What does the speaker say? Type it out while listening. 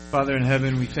Father in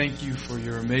heaven, we thank you for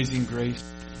your amazing grace.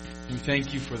 We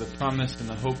thank you for the promise and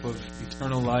the hope of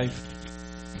eternal life,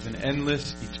 of an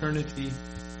endless eternity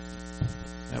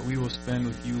that we will spend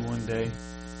with you one day.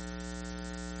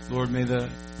 Lord, may the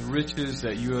riches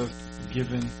that you have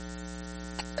given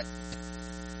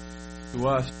to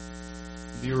us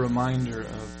be a reminder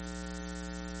of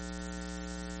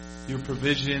your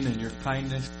provision and your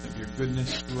kindness, of your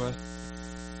goodness to us.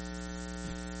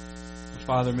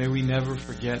 Father, may we never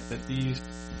forget that these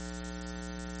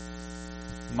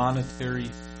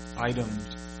monetary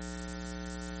items,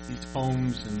 these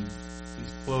homes and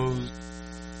these clothes,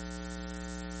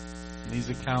 and these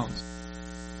accounts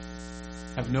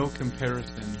have no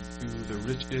comparison to the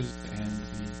riches and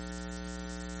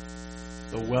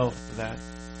the wealth that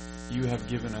you have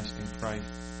given us in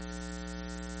Christ.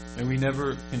 May we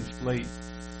never conflate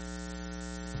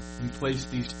and place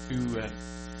these two at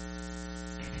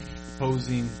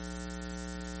opposing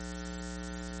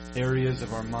areas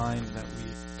of our mind that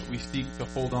we seek to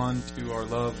hold on to our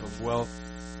love of wealth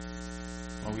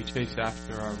while we chase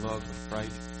after our love of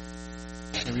Christ.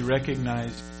 And we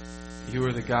recognize you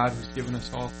are the God who's given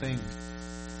us all things.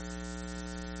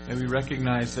 May we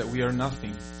recognize that we are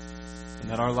nothing and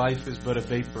that our life is but a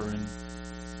vapor. And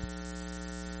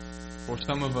for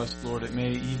some of us, Lord, it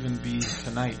may even be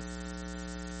tonight,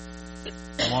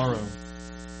 tomorrow,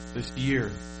 this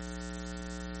year,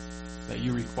 that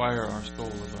you require our soul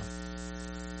of us.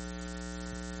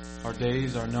 Our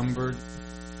days are numbered,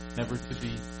 never to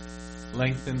be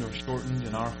lengthened or shortened,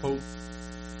 and our hope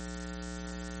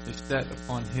is set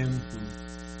upon him who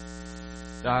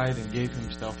died and gave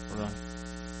himself for us.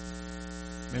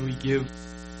 May we give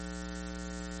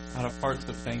out of hearts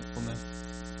of thankfulness,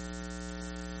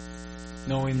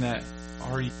 knowing that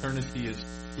our eternity is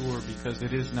sure because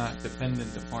it is not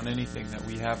dependent upon anything that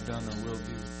we have done or will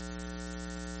do.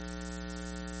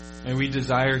 May we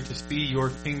desire to see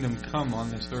your kingdom come on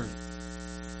this earth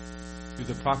through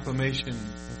the proclamation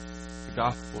of the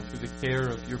gospel, through the care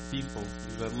of your people,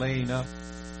 through the laying up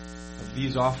of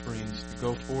these offerings to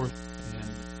go forth and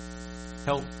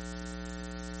help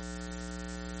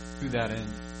to that end.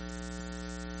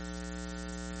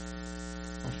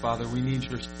 Oh, Father, we need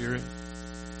your Spirit.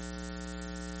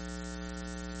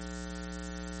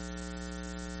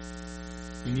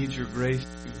 We need your grace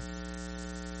to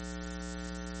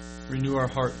renew our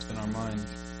hearts and our minds.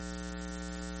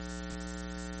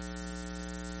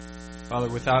 Father,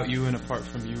 without you and apart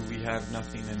from you, we have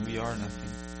nothing and we are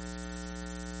nothing.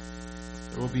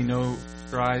 There will be no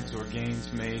strides or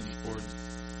gains made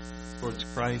towards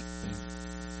Christ and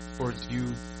towards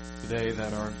you today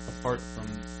that are apart from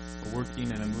a working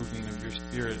and a moving of your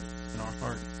Spirit in our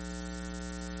hearts.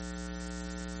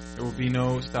 There will be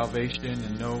no salvation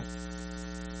and no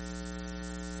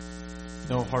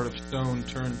heart of stone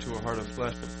turned to a heart of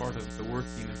flesh, a part of the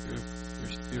working of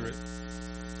your Spirit.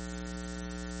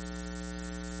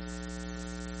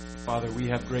 Father, we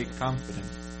have great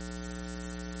confidence.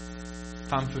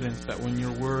 Confidence that when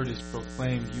your word is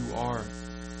proclaimed, you are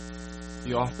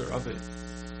the author of it.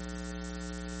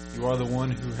 You are the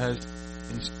one who has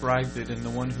inscribed it and the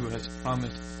one who has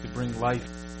promised to bring life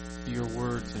to your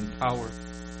words and power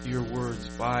to your words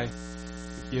by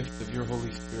the gift of your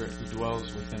Holy Spirit who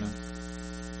dwells within us.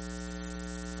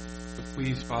 So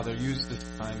please, Father, use this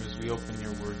time as we open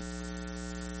your word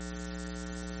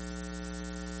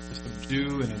to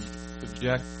subdue and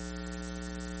subject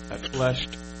that flesh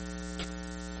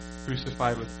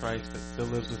crucified with Christ that still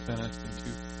lives within us, and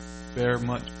to bear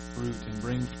much fruit and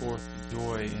bring forth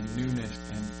joy and newness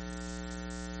and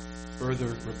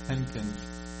further repentance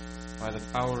by the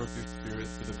power of your Spirit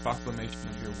through the proclamation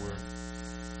of your word.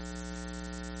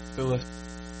 Fill us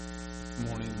this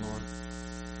morning, Lord.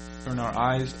 Turn our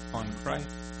eyes upon Christ.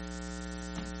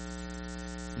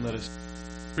 And let us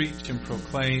preach and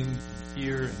proclaim, and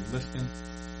hear and listen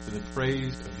to the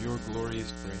praise of your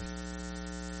glorious grace.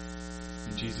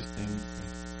 In Jesus' name we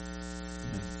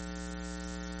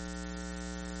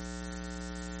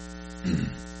pray.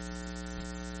 Amen.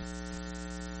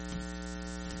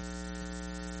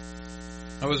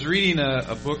 I was reading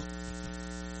a book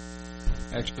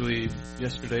actually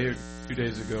yesterday or 2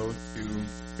 days ago to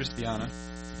Christiana,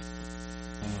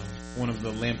 one of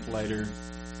the Lamplighter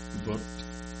books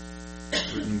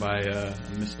written by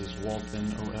Mrs.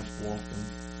 Walton, O.F. Walton.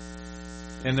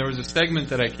 And there was a segment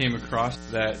that I came across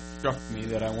that struck me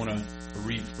that I want to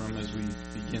read from as we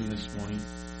begin this morning.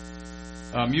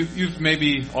 You've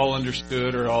maybe all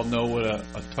understood or all know what a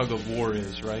tug of war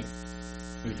is, right?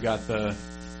 We've got the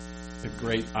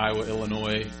great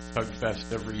Iowa-Illinois Tug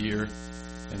Fest every year,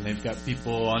 and they've got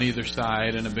people on either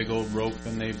side and a big old rope,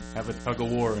 and they have a tug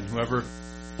of war, and whoever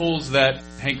pulls that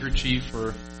handkerchief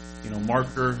or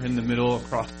marker in the middle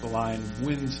across the line,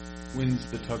 wins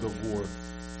the tug of war.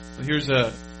 So here's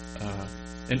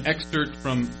an excerpt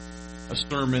from a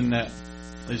sermon that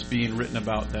is being written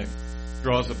about that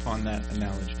draws upon that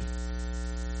analogy.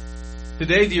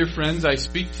 Today, dear friends, I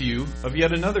speak to you of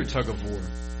yet another tug of war.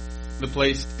 The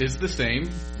place is the same,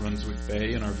 Brunswick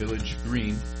Bay and our village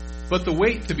green, but the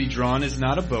weight to be drawn is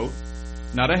not a boat,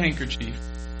 not a handkerchief.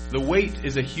 The weight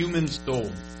is a human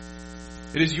soul.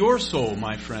 It is your soul,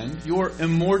 my friend, your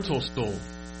immortal soul.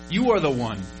 You are the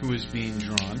one who is being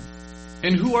drawn.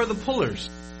 And who are the pullers?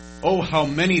 Oh, how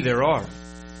many there are.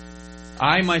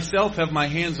 I myself have my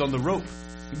hands on the rope.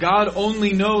 God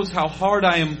only knows how hard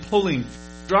I am pulling,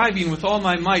 striving with all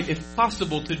my might, if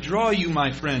possible, to draw you,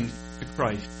 my friend, to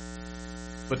Christ.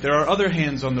 But there are other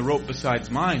hands on the rope besides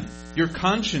mine. Your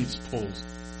conscience pulls.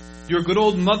 Your good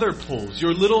old mother pulls.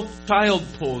 Your little child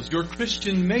pulls. Your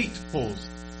Christian mate pulls.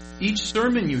 Each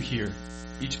sermon you hear,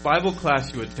 each Bible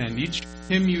class you attend, each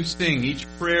hymn you sing, each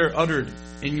prayer uttered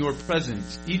in your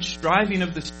presence, each striving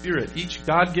of the Spirit, each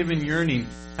God-given yearning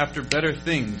after better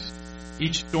things,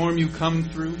 each storm you come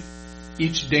through,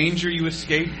 each danger you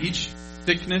escape, each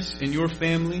sickness in your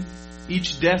family,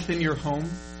 each death in your home,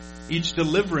 each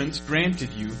deliverance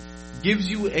granted you, gives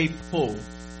you a pull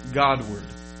Godward,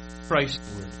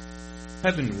 Christward,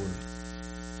 heavenward.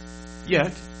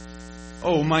 Yet,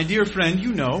 oh, my dear friend,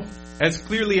 you know, as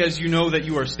clearly as you know that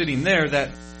you are sitting there, that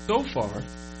so far,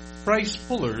 Christ's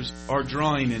pullers are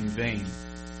drawing in vain.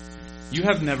 You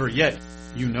have never yet,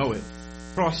 you know it,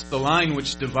 crossed the line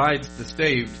which divides the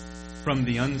saved from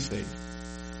the unsaved.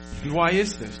 And why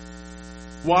is this?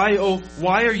 Why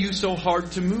are you so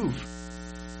hard to move?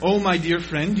 Oh, my dear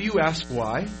friend, do you ask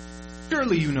why?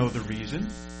 Surely you know the reason.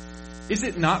 Is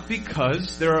it not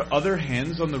because there are other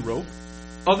hands on the rope?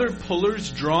 Other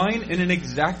pullers drawing in an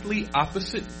exactly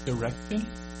opposite direction?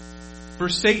 For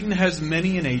Satan has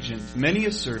many an agent, many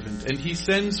a servant, and he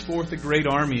sends forth a great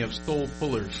army of soul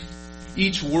pullers.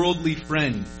 Each worldly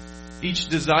friend, each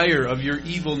desire of your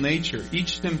evil nature,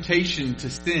 each temptation to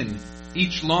sin,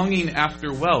 each longing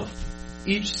after wealth,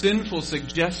 each sinful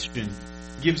suggestion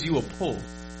gives you a pull,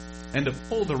 and a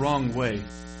pull the wrong way,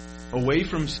 away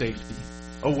from safety,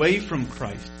 away from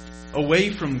Christ,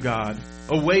 away from God,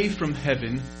 away from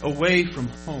heaven, away from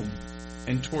home,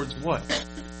 and towards what?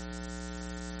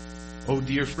 Oh,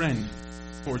 dear friend,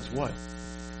 towards what?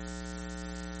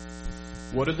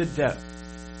 What are the depths,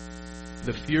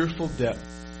 the fearful depths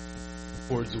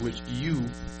towards which you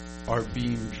are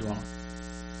being drawn?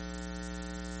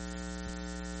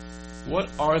 What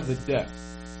are the depths,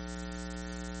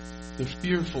 the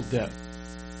fearful depths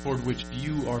toward which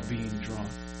you are being drawn?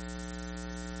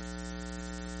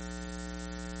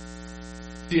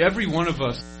 See, every one of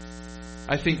us,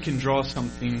 I think, can draw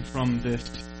something from this.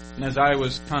 And as I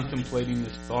was contemplating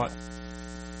this thought,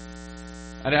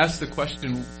 I'd ask the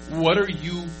question, what are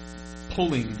you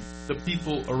pulling the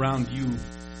people around you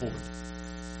toward?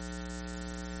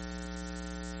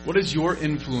 What is your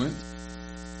influence,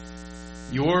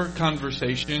 your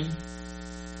conversation,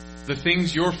 the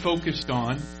things you're focused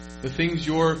on, the things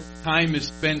your time is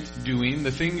spent doing,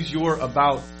 the things you're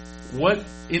about? What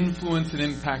influence and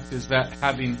impact is that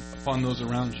having upon those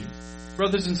around you?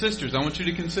 Brothers and sisters, I want you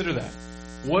to consider that.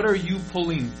 What are you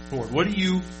pulling toward? What are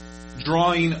you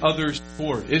drawing others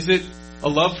toward? Is it a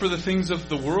love for the things of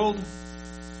the world?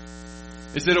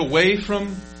 Is it away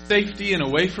from safety and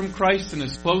away from Christ and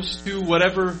as close to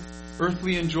whatever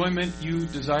earthly enjoyment you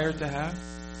desire to have?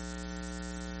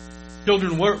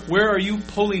 Children, where are you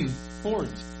pulling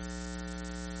towards?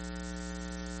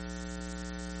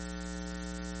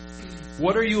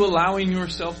 What are you allowing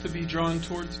yourself to be drawn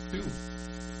towards too?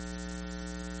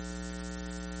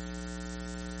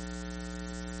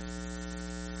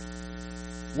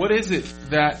 What is it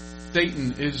that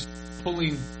Satan is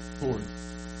pulling towards?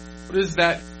 What is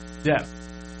that depth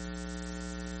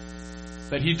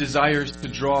that he desires to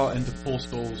draw and to pull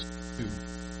souls to?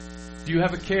 Do you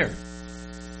have a care?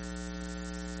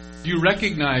 Do you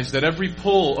recognize that every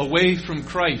pull away from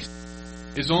Christ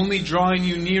is only drawing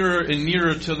you nearer and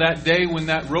nearer to that day when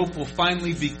that rope will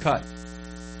finally be cut?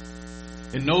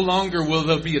 And no longer will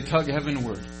there be a tug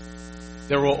heavenward.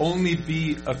 There will only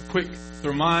be a quick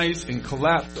surmise and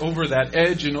collapse over that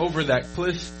edge and over that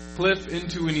cliff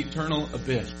into an eternal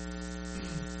abyss.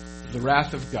 The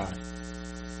wrath of God,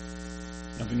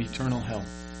 of an eternal hell.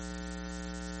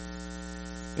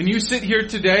 And you sit here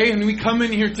today, and we come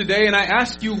in here today, and I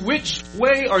ask you, which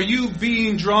way are you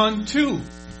being drawn to?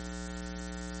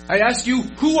 I ask you,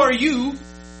 who are you?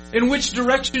 In which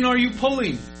direction are you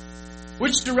pulling?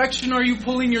 Which direction are you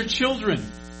pulling your children?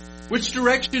 Which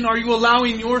direction are you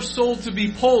allowing your soul to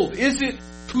be pulled? Is it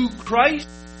to Christ?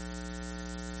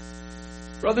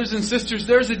 Brothers and sisters,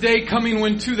 there's a day coming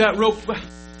when too that rope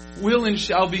will and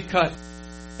shall be cut.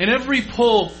 And every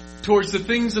pull towards the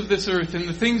things of this earth and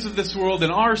the things of this world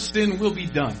and our sin will be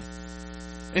done.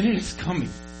 And it is coming.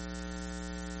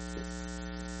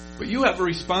 But you have a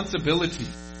responsibility.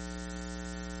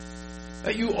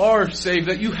 That you are saved,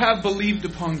 that you have believed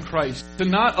upon Christ. To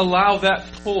not allow that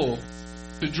pull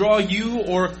to draw you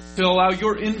or to allow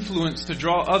your influence to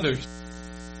draw others.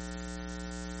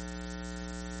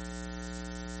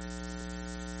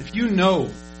 If you know,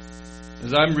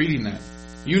 as I'm reading that,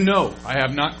 you know I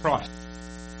have not crossed.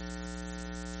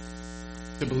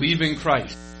 To believe in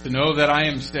Christ, to know that I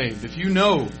am saved. If you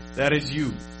know that is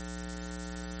you,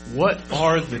 what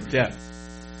are the depths,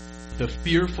 the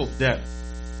fearful depths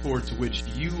towards which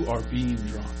you are being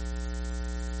drawn?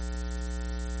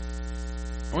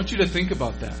 I want you to think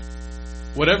about that.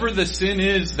 Whatever the sin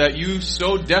is that you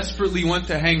so desperately want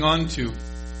to hang on to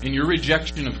in your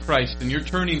rejection of Christ and your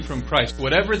turning from Christ,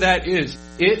 whatever that is,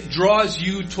 it draws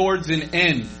you towards an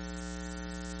end.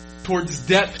 Towards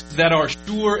depths that are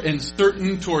sure and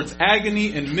certain, towards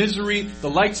agony and misery, the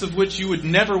likes of which you would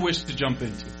never wish to jump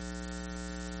into.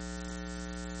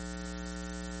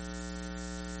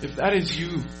 If that is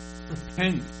you,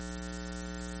 repent.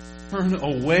 Turn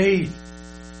away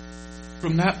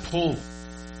from that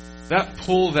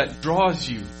pull that draws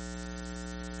you,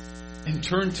 and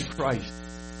turn to Christ,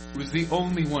 who is the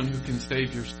only one who can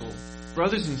save your soul.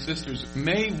 Brothers and sisters,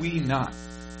 may we not,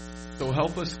 so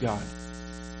help us God,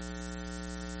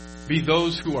 be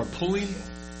those who are pulling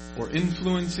or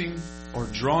influencing or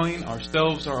drawing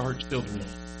ourselves or our children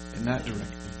in that direction.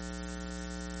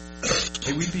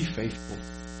 May we be faithful.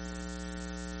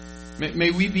 May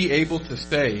we be able to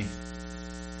say,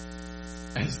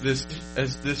 as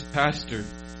this pastor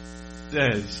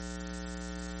says,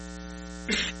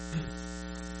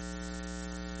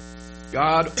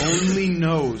 God only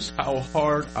knows how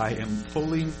hard I am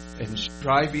pulling and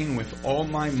striving with all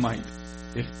my might,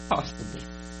 if possible,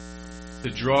 to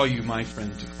draw you, my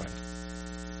friend, to Christ.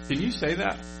 Can you say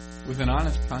that with an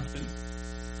honest conscience?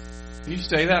 Can you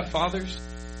say that, fathers,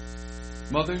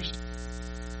 mothers,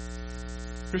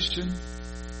 Christian?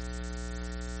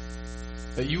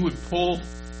 That you would pull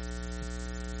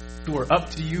who are up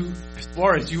to you as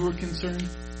far as you are concerned?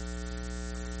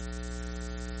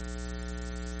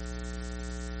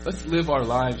 Let's live our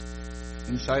lives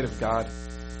in sight of God.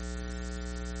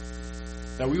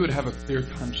 That we would have a clear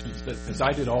conscience that as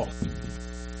I did all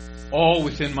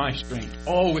within my strength,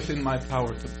 all within my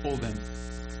power to pull them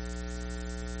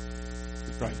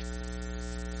to Christ.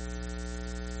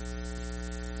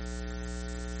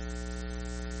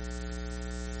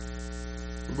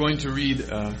 We're going to read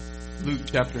Luke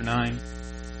chapter 9.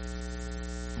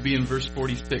 We'll be in verse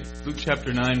 46. Luke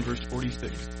chapter 9, verse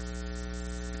 46.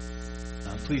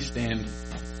 Please stand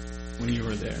when you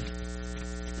are there.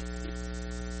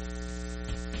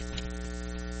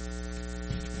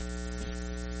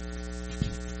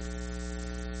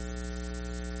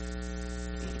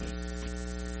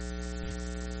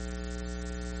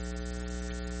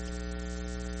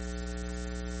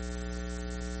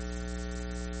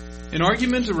 An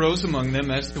argument arose among them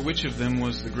as to which of them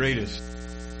was the greatest.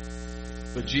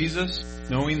 But Jesus,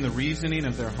 knowing the reasoning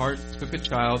of their hearts, took a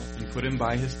child and put him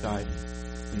by his side,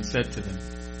 and said to them,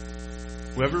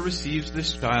 Whoever receives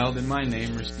this child in my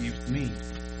name receives me.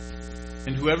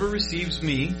 And whoever receives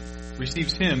me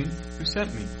receives him who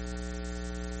sent me.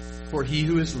 For he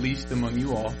who is least among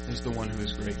you all is the one who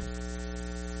is great.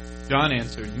 John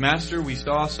answered, Master, we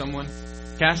saw someone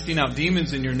casting out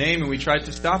demons in your name, and we tried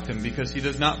to stop him because he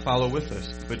does not follow with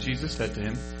us. But Jesus said to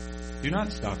him, Do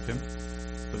not stop him,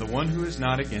 for the one who is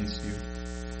not against you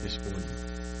is for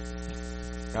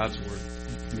you. God's word.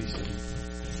 Be seated.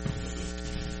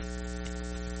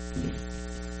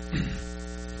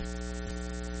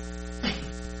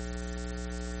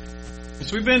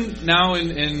 So we've been now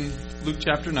in Luke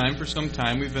chapter 9 for some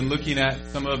time. We've been looking at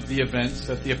some of the events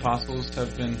that the apostles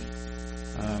have been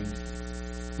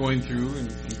going through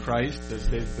in Christ as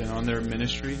they've been on their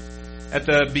ministry. At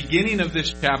the beginning of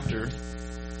this chapter,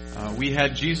 we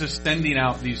had Jesus sending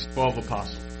out these 12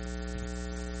 apostles.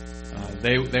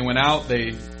 They went out,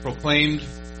 they proclaimed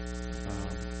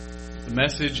the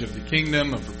message of the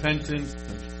kingdom, of repentance,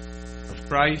 of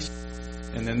Christ,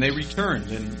 and then they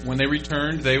returned. And when they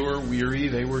returned, they were weary,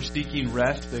 they were seeking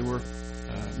rest, they were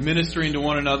ministering to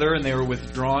one another, and they were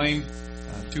withdrawing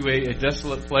to a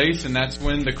desolate place, and that's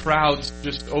when the crowds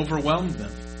just overwhelmed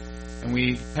them. And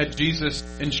we had Jesus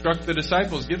instruct the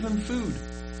disciples, give them food,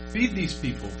 feed these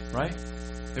people, right?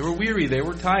 They were weary, they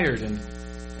were tired, and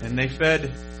they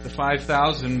fed the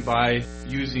 5,000 by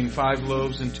using 5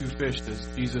 loaves and 2 fish as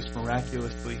Jesus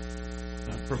miraculously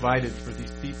provided for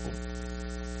these people.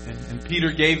 And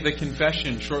Peter gave the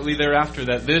confession shortly thereafter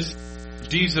that this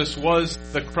Jesus was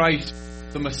the Christ,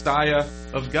 the Messiah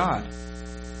of God.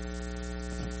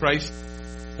 Christ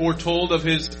foretold of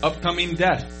his upcoming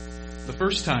death the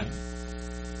first time.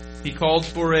 He called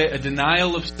for a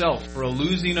denial of self, for a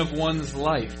losing of one's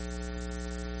life.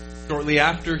 Shortly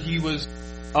after, he was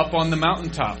up on the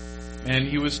mountaintop, and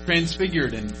he was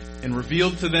transfigured and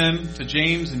revealed to them, to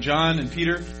James and John and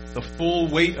Peter, the full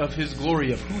weight of his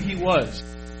glory, of who he was,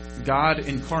 God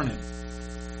incarnate.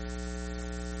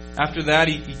 After that,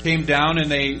 he came down, and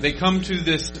they come to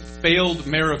this failed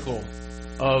miracle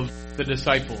of the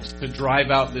disciples to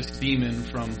drive out this demon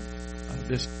from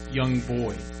this young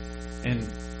boy. And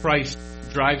Christ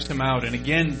drives him out, and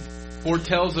again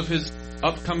foretells of his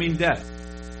upcoming death.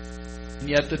 And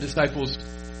yet the disciples,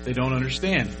 they don't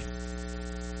understand.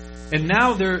 And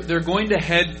now they're going to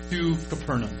head to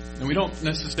Capernaum. And we don't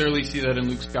necessarily see that in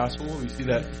Luke's gospel. We see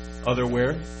that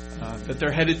otherwhere. That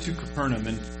they're headed to Capernaum.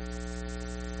 And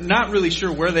not really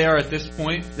sure where they are at this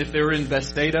point. If they were in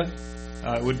Bethsaida,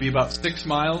 it would be about 6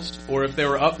 miles. Or if they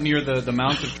were up near the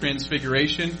Mount of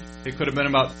Transfiguration, it could have been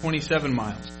about 27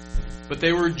 miles. But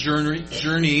they were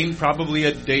journeying, probably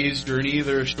a day's journey,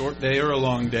 either a short day or a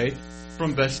long day,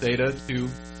 from Bethsaida to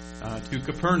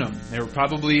Capernaum. They were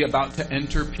probably about to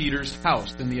enter Peter's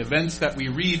house. And the events that we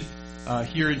read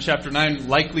here in chapter 9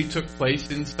 likely took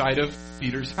place inside of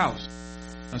Peter's house.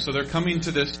 And so they're coming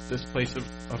to this place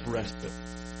of respite.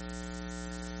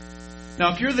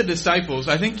 Now, if you're the disciples,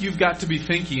 I think you've got to be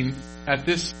thinking at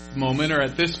this moment or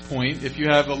at this point, if you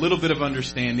have a little bit of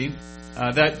understanding,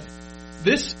 that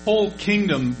this whole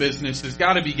kingdom business has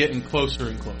got to be getting closer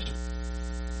and closer.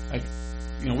 Like,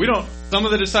 some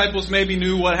of the disciples maybe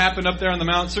knew what happened up there on the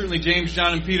mount. Certainly James,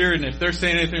 John, and Peter. And if they're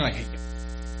saying anything like, hey,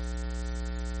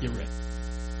 get ready.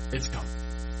 It's coming.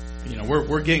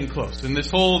 We're getting close. And this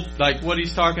whole, like, what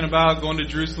he's talking about, going to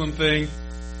Jerusalem thing,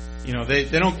 they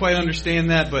don't quite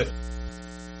understand that, but,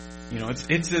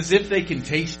 it's as if they can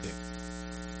taste it.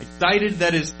 Excited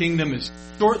that his kingdom is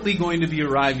shortly going to be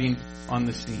arriving on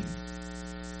the scene.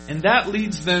 And that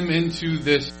leads them into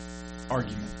this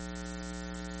argument.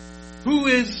 Who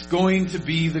is going to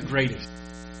be the greatest?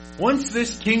 Once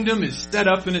this kingdom is set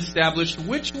up and established,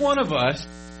 which one of us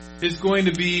is going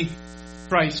to be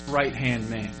Christ's right-hand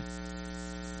man?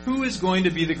 Who is going to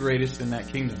be the greatest in that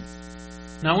kingdom?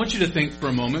 Now I want you to think for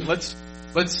a moment. Let's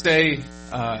say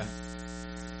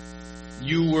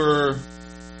you were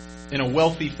in a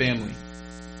wealthy family.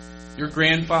 Your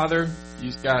grandfather,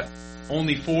 he's got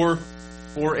only four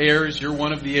heirs. You're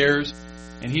one of the heirs,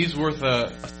 and he's worth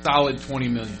a solid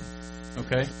 $20 million.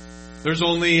 Okay? There's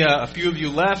only a few of you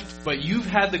left, but you've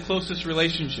had the closest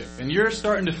relationship. And you're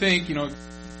starting to think,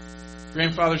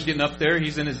 grandfather's getting up there.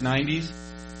 He's in his 90s.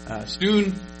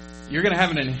 Soon, you're going to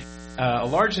have a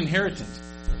large inheritance.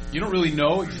 You don't really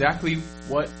know exactly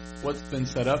what's been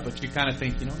set up, but you kind of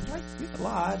think, I get a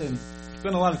lot and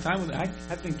spend a lot of time with him.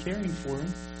 I've been caring for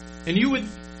him. And you would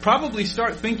probably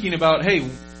start thinking about, hey,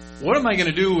 what am I going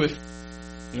to do with,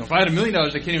 if I had $1 million, I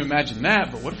can't even imagine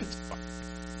that, but what if it's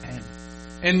 $10?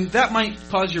 And that might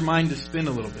cause your mind to spin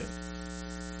a little bit.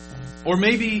 Or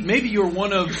maybe you're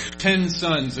one of 10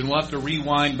 sons, and we'll have to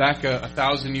rewind back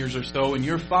 1,000 years or so, and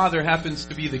your father happens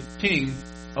to be the king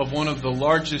of one of the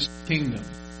largest kingdoms.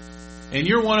 And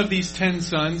you're one of these 10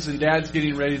 sons, and dad's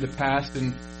getting ready to pass,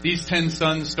 and these 10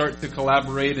 sons start to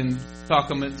collaborate and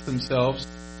talk amongst themselves.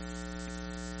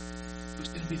 Who's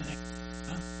going to be the next?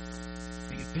 Huh?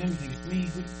 You think it's him? You think it's me?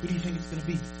 Who do you think it's going to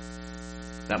be?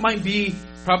 That might be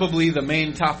probably the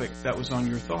main topic that was on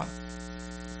your thought.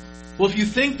 Well, if you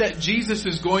think that Jesus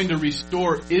is going to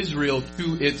restore Israel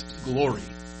to its glory,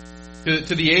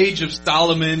 to the age of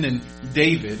Solomon and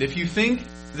David, if you think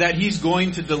that he's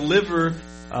going to deliver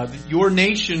your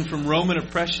nation from Roman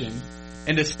oppression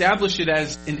and establish it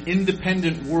as an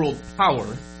independent world power,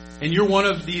 and you're one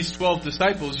of these 12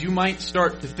 disciples, you might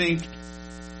start to think,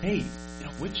 hey,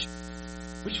 which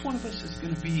one of us is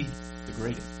going to be the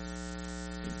greatest?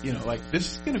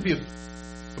 This is going to be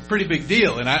a pretty big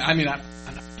deal. And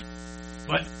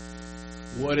but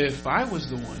what if I was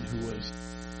the one who was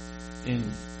in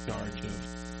charge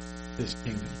of this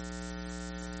kingdom?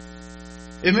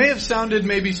 It may have sounded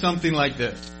maybe something like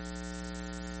this.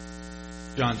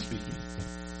 John speaking.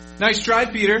 Nice try,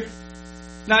 Peter.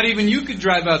 Not even you could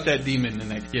drive out that demon in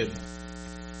that kid.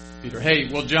 Peter, hey,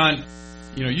 well, John,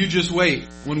 you just wait.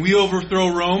 When we overthrow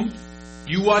Rome,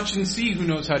 you watch and see who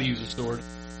knows how to use a sword.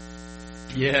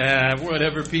 Yeah,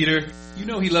 whatever, Peter. You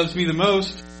know he loves me the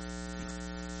most.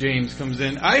 James comes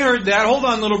in. I heard that. Hold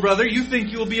on, little brother. You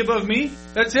think you'll be above me?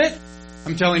 That's it?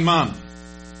 I'm telling Mom.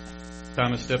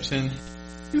 Thomas steps in.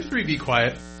 You three be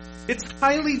quiet. It's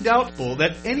highly doubtful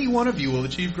that any one of you will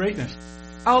achieve greatness.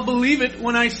 I'll believe it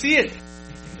when I see it.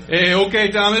 Hey, okay,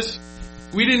 Thomas.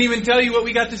 We didn't even tell you what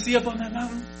we got to see up on that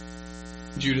mountain.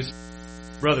 Judas.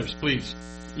 Brothers, please.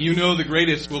 You know the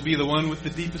greatest will be the one with the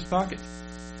deepest pockets.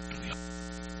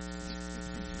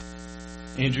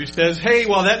 Andrew says, hey,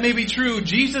 while that may be true,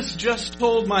 Jesus just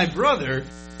told my brother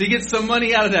to get some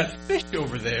money out of that fish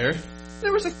over there.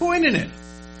 There was a coin in it.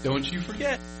 Don't you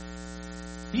forget.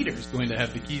 Peter's going to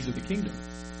have the keys of the kingdom.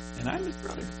 And I'm his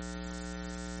brother.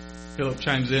 Philip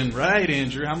chimes in, right,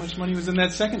 Andrew, how much money was in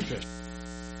that second fish?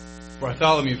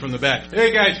 Bartholomew from the back.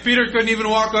 Hey guys, Peter couldn't even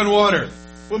walk on water.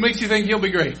 What makes you think he'll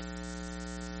be great?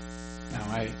 Now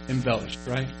I embellished,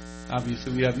 right?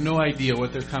 Obviously we have no idea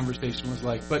what their conversation was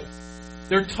like, but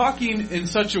they're talking in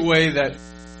such a way that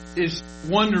is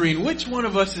wondering which one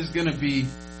of us is going to be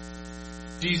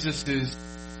Jesus'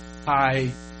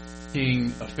 high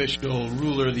king, official,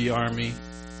 ruler of the army.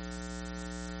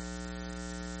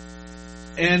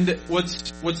 And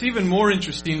what's even more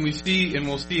interesting, we see, and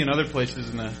we'll see in other places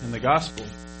in the gospel,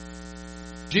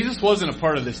 Jesus wasn't a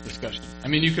part of this discussion. I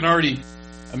mean, you can already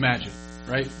imagine,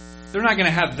 right? They're not going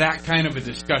to have that kind of a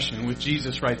discussion with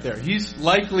Jesus right there. He's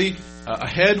likely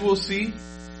ahead, we'll see,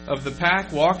 of the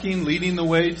pack, walking, leading the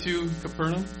way to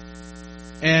Capernaum.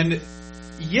 And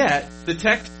yet, the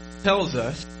text tells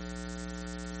us,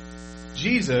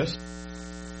 Jesus,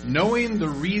 knowing the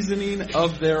reasoning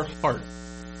of their heart.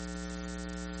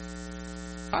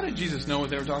 How did Jesus know what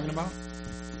they were talking about?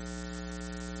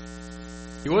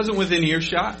 He wasn't within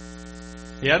earshot.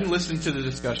 He hadn't listened to the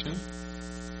discussion.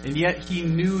 And yet he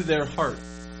knew their heart.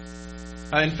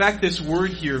 In fact, this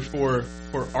word here for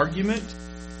argument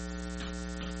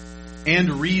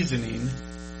and reasoning,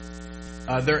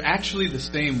 they're actually the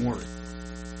same word.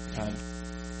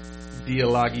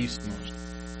 Dialogismos.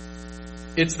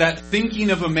 It's that thinking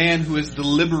of a man who is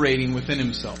deliberating within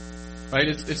himself. Right?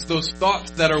 It's those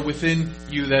thoughts that are within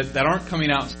you that aren't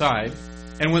coming outside.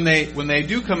 And when they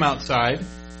do come outside,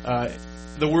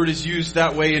 the word is used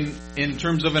that way in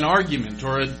terms of an argument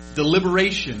or a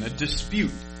deliberation, a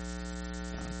dispute.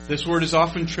 This word is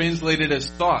often translated as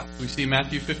thought. We see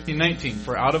Matthew 15:19.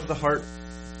 For out of the heart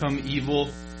come evil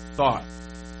thoughts,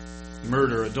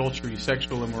 murder, adultery,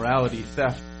 sexual immorality,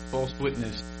 theft, false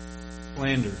witness,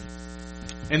 slander.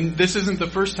 And this isn't the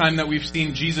first time that we've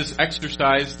seen Jesus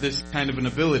exercise this kind of an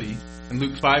ability. In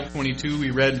Luke 5:22,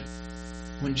 we read,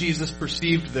 when Jesus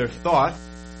perceived their thought,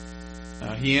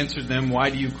 he answered them, why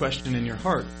do you question in your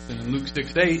heart? And in Luke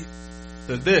 6:8,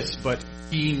 said this, but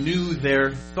he knew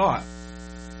their thought.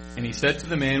 And he said to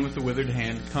the man with the withered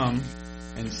hand, come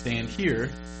and stand here.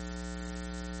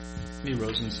 And he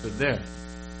rose and stood there.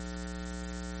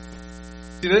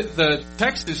 See, the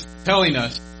text is telling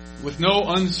us, with no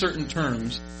uncertain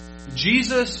terms,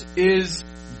 Jesus is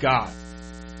God.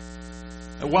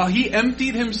 While he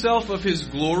emptied himself of his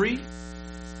glory,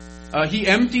 he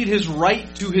emptied his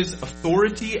right to his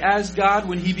authority as God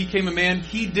when he became a man,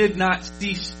 he did not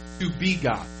cease to be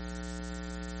God.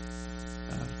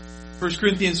 1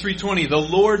 Corinthians 3:20, the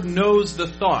Lord knows the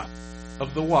thought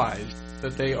of the wise,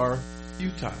 that they are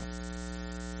futile.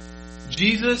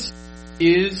 Jesus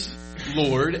is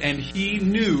Lord, and he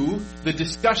knew the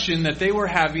discussion that they were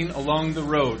having along the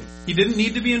road. He didn't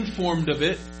need to be informed of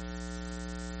it.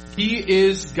 He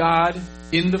is God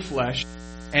in the flesh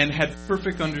and had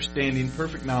perfect understanding,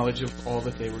 perfect knowledge of all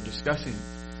that they were discussing.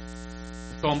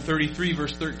 Psalm 33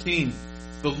 verse 13,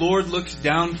 the Lord looks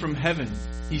down from heaven.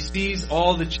 He sees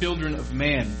all the children of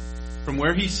man. From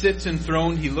where he sits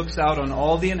enthroned, he looks out on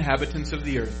all the inhabitants of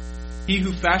the earth. He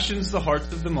who fashions the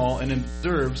hearts of them all and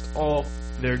observes all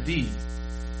their deeds.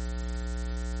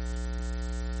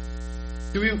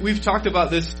 We've talked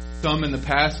about this some in the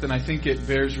past, and I think it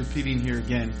bears repeating here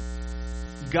again.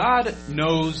 God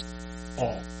knows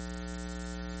all.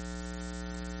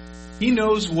 He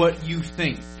knows what you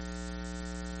think.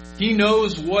 He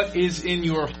knows what is in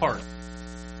your heart.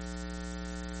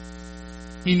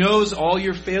 He knows all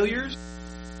your failures.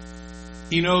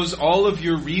 He knows all of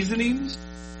your reasonings.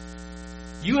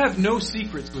 You have no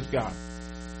secrets with God.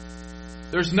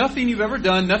 There's nothing you've ever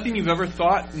done, nothing you've ever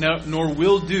thought, nor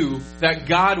will do, that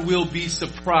God will be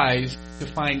surprised to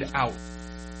find out.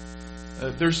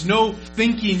 There's no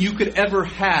thinking you could ever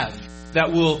have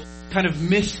that will kind of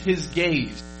miss his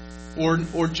gaze,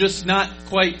 or just not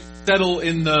quite settle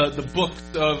in the book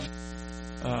of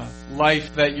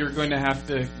life that you're going to have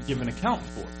to give an account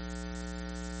for.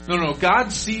 No.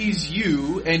 God sees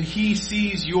you, and He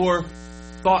sees your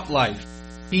thought life.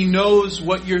 He knows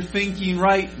what you're thinking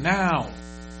right now.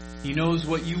 He knows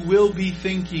what you will be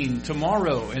thinking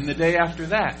tomorrow and the day after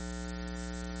that.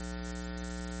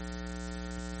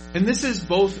 And this is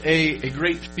both a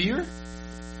great fear,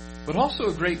 but also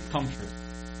a great comfort.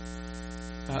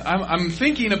 I'm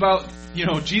thinking about,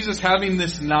 Jesus having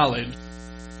this knowledge,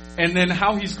 and then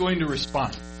how He's going to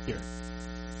respond here.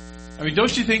 I mean,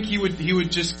 don't you think He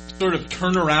would just sort of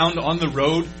turn around on the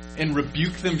road and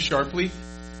rebuke them sharply?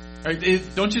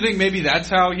 Don't you think maybe that's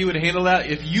how He would handle that?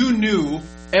 If you knew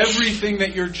everything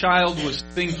that your child was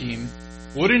thinking,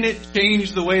 wouldn't it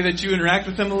change the way that you interact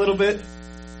with them a little bit?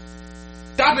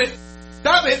 Stop it!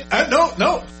 Stop it!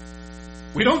 No!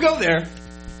 We don't go there.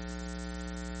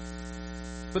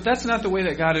 But that's not the way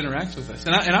that God interacts with us.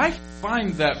 And I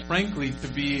find that, frankly, to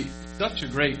be such a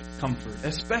great comfort,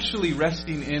 especially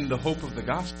resting in the hope of the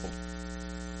gospel.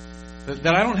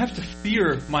 That I don't have to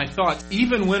fear my thoughts,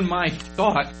 even when my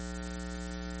thoughts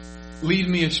lead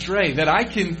me astray. That I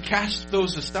can cast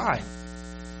those aside.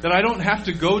 That I don't have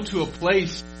to go to a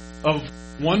place of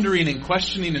wondering and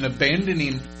questioning and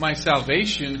abandoning my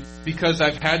salvation because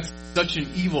I've had such an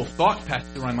evil thought pass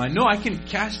through my mind. No, I can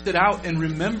cast it out and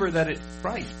remember that it's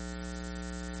Christ.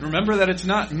 Remember that it's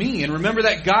not me. And remember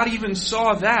that God even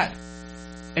saw that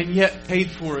and yet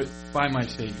paid for it by my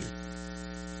Savior.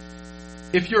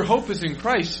 If your hope is in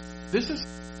Christ, this is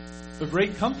a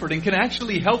great comfort and can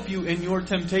actually help you in your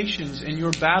temptations and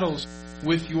your battles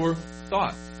with your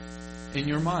thoughts in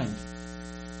your mind.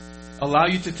 Allow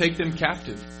you to take them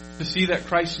captive, to see that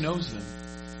Christ knows them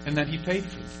and that He paid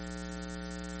for them.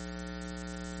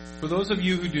 For those of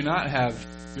you who do not have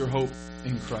your hope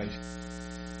in Christ,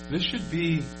 this should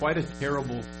be quite a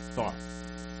terrible thought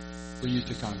for you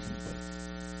to contemplate.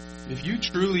 If you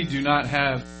truly do not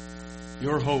have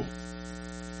your hope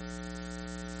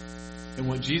in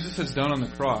what Jesus has done on the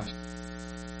cross,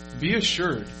 be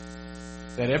assured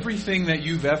that everything that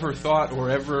you've ever thought or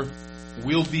ever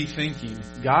will be thinking,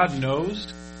 God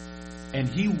knows, and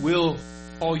He will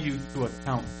call you to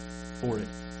account for it.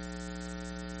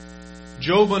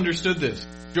 Job understood this.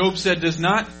 Job said, "Does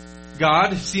not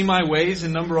God see my ways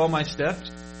and number all my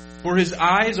steps? For His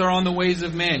eyes are on the ways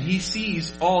of man. He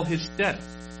sees all his steps."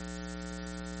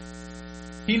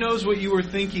 He knows what you were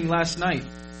thinking last night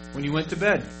when you went to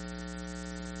bed.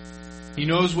 He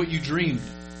knows what you dreamed.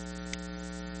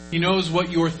 He knows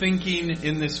what you're thinking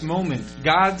in this moment.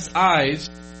 God's eyes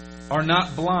are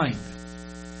not blind.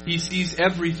 He sees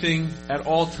everything at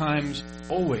all times,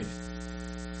 always.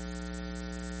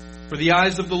 For the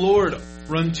eyes of the Lord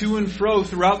run to and fro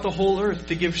throughout the whole earth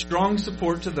to give strong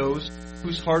support to those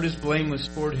whose heart is blameless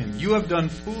toward Him. You have done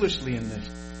foolishly in this.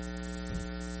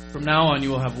 From now on you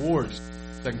will have wars.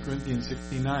 2 Corinthians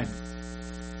 16:9.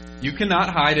 You cannot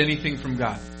hide anything from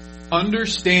God.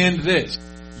 Understand this.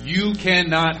 You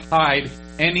cannot hide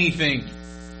anything.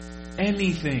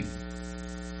 Anything.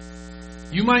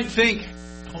 You might think,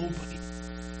 nobody.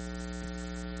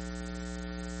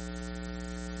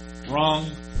 Wrong.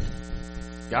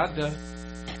 God does.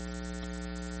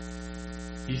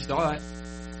 He saw it.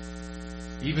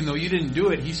 Even though you didn't do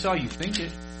it, He saw you think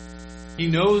it. He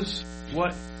knows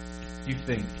what you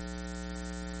think.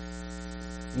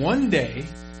 One day,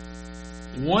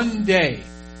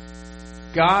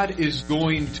 God is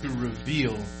going to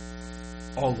reveal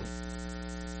all of it.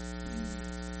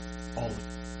 All of it.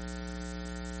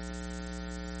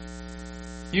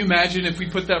 Can you imagine if we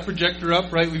put that projector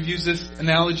up, right? We've used this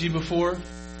analogy before.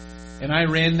 And I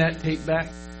ran that tape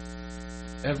back.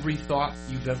 Every thought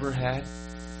you've ever had.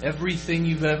 Everything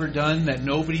you've ever done that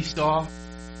nobody saw.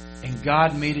 And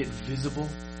God made it visible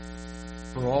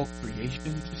for all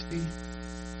creation to see.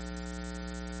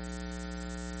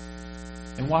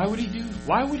 And why would He do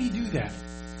that?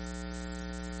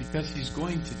 Because He's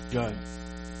going to judge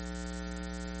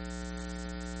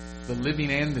the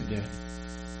living and the dead.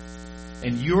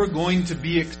 And you're going to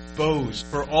be exposed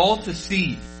for all to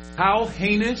see how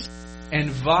heinous and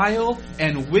vile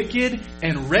and wicked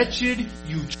and wretched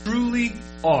you truly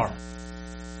are.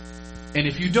 And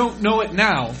if you don't know it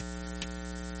now,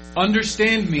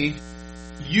 understand me,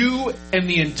 you and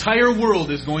the entire world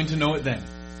is going to know it then.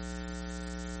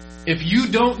 If you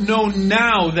don't know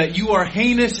now that you are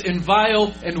heinous and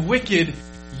vile and wicked,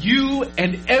 you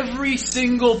and every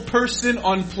single person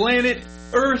on planet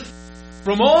Earth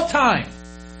from all time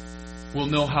will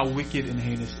know how wicked and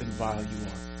heinous and vile you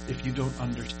are. If you don't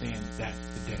understand that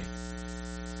today.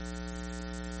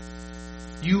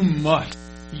 You must.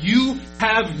 You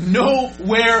have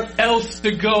nowhere else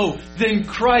to go than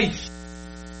Christ.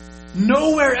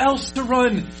 Nowhere else to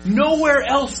run. Nowhere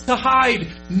else to hide.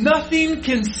 Nothing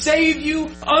can save you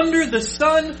under the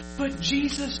sun but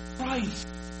Jesus Christ.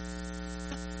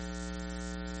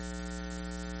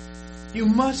 You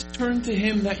must turn to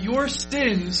Him that your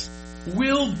sins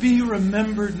will be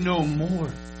remembered no more.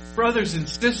 Brothers and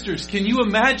sisters, can you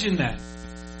imagine that?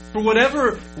 For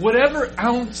whatever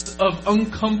ounce of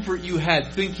uncomfort you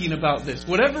had thinking about this,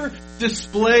 whatever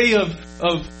display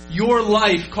of your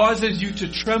life causes you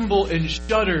to tremble and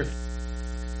shudder,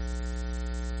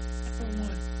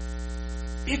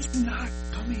 it's not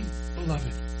coming,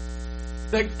 beloved.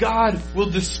 That God will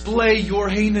display your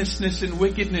heinousness and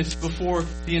wickedness before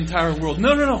the entire world.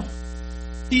 No.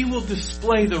 He will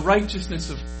display the righteousness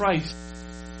of Christ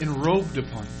enrobed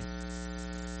upon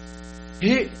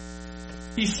you.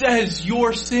 He says,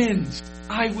 your sins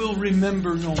I will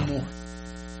remember no more.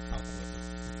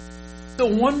 It's a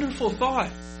wonderful thought.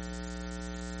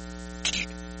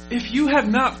 If you have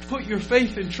not put your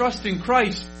faith and trust in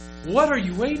Christ, what are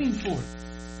you waiting for?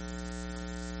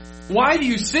 Why do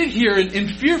you sit here in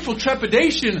fearful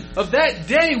trepidation of that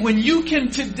day when you can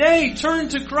today turn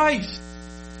to Christ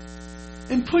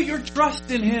and put your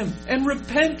trust in Him and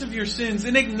repent of your sins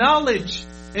and acknowledge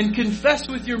and confess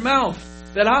with your mouth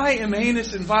that I am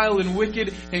heinous and vile and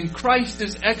wicked, and Christ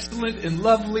is excellent and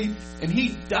lovely, and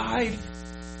He died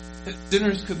that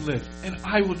sinners could live, and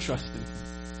I will trust in Him?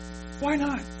 Why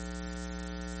not?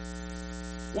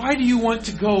 Why do you want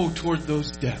to go toward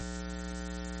those depths?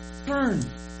 Turn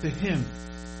to Him.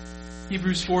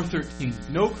 Hebrews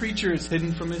 4:13. No creature is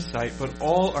hidden from His sight, but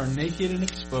all are naked and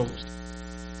exposed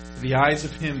to the eyes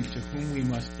of Him to whom we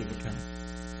must give account.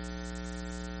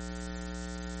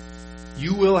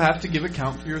 You will have to give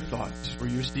account for your thoughts, for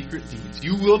your secret deeds.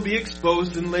 You will be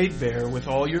exposed and laid bare with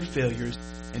all your failures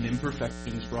and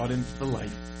imperfections brought into the light.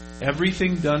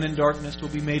 Everything done in darkness will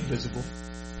be made visible.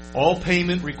 All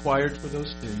payment required for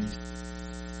those sins.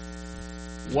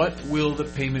 What will the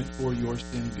payment for your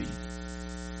sin be?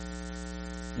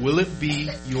 Will it be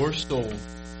your soul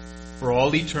for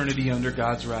all eternity under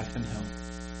God's wrath and hell?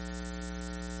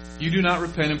 You do not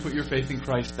repent and put your faith in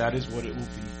Christ, that is what it will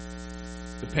be.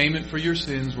 The payment for your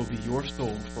sins will be your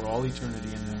soul for all eternity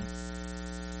in hell.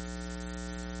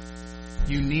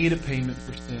 You need a payment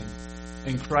for sin.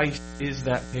 And Christ is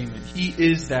that payment. He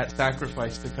is that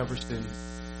sacrifice to cover sin.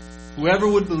 Whoever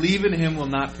would believe in Him will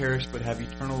not perish but have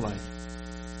eternal life.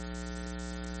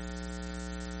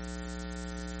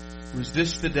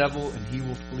 Resist the devil and he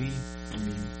will flee from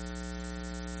you.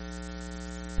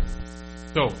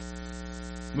 So,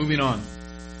 moving on.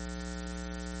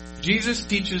 Jesus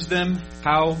teaches them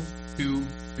how to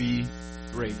be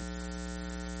great.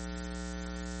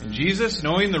 And Jesus,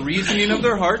 knowing the reasoning of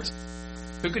their hearts,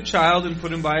 took a child and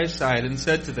put him by his side and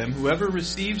said to them, whoever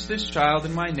receives this child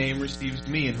in my name receives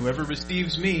me, and whoever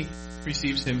receives me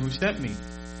receives him who sent me.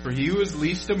 For he who is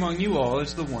least among you all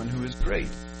is the one who is great.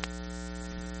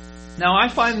 Now I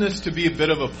find this to be a bit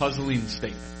of a puzzling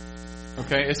statement.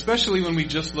 Okay, especially when we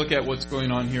just look at what's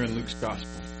going on here in Luke's Gospel.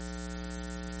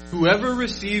 Whoever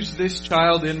receives this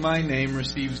child in my name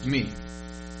receives me,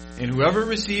 and whoever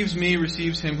receives me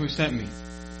receives him who sent me.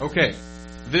 Okay,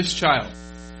 this child.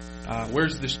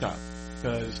 Where's this child?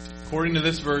 Because according to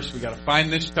this verse, we got to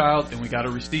find this child and we got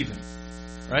to receive him,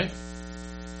 right?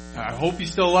 I hope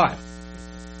he's still alive.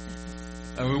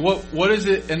 I mean, what is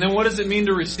it? And then what does it mean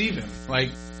to receive him?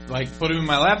 Like put him in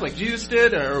my lap, like Jesus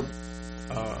did, or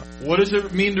what does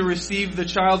it mean to receive the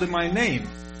child in my name?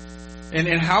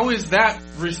 And how is that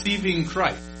receiving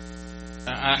Christ?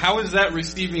 How is that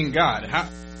receiving God?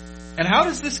 How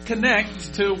does this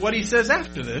connect to what he says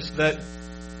after this? That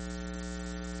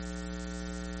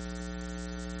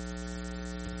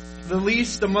the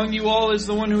least among you all is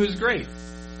the one who is great.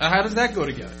 How does that go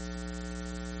together?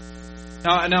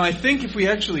 Now I think if we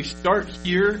actually start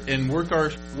here and work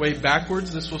our way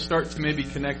backwards, this will start to maybe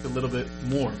connect a little bit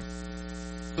more.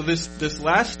 So this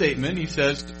last statement, he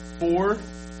says, for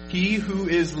he who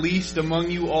is least among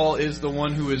you all is the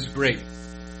one who is great.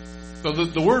 So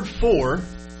the word for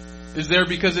is there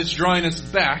because it's drawing us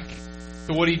back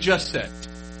to what he just said.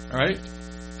 Alright?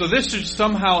 So this should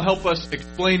somehow help us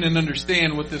explain and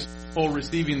understand what this whole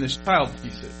receiving this child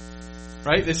piece is.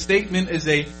 Right? This statement is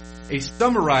a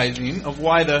summarizing of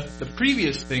why the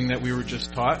previous thing that we were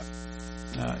just taught,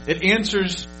 it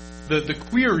answers the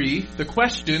query, the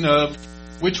question of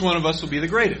which one of us will be the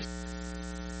greatest.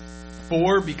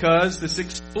 For, because this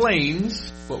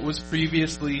explains what was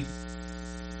previously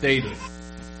stated.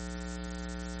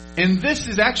 And this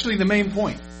is actually the main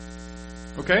point.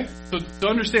 Okay? So to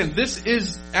understand, this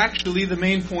is actually the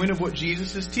main point of what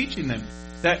Jesus is teaching them.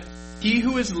 That he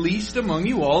who is least among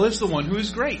you all is the one who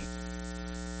is great.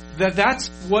 That's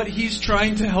what he's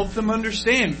trying to help them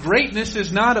understand. Greatness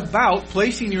is not about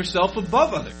placing yourself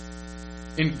above others.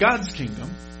 In God's kingdom,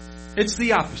 it's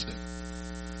the opposite.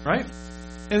 Right?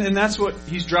 And that's what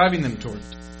he's driving them towards.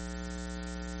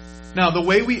 Now, the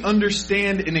way we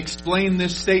understand and explain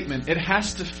this statement, it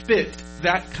has to fit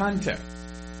that context.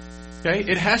 Okay?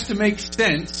 It has to make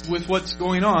sense with what's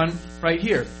going on right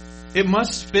here. It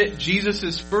must fit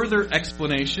Jesus' further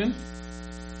explanation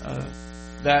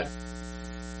that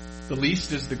the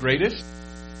least is the greatest.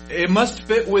 It must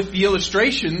fit with the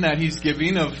illustration that he's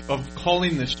giving of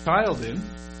calling this child in.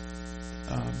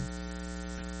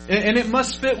 And it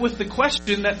must fit with the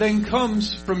question that then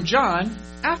comes from John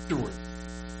afterward.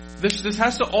 This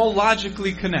has to all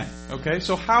logically connect. Okay,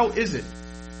 so how is it?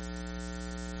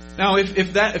 Now,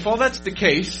 if all that's the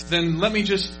case, then let me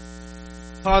just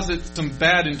posit some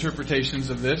bad interpretations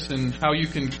of this and how you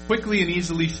can quickly and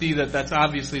easily see that that's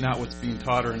obviously not what's being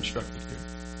taught or instructed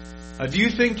here. Do you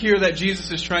think here that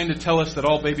Jesus is trying to tell us that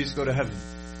all babies go to heaven?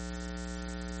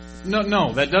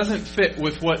 No, that doesn't fit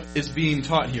with what is being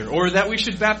taught here. Or that we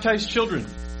should baptize children.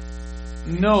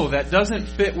 No, that doesn't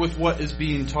fit with what is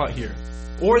being taught here.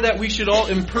 Or that we should all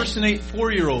impersonate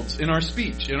 4-year-olds in our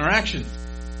speech, in our actions.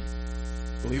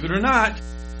 Believe it or not,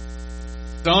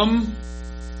 some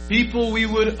people we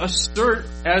would assert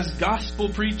as gospel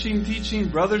preaching, teaching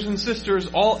brothers and sisters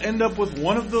all end up with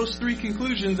one of those 3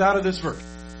 conclusions out of this verse.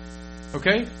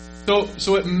 Okay?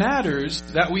 So it matters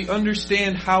that we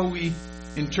understand how we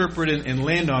interpret and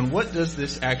land on what does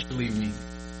this actually mean.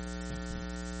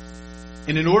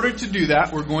 And in order to do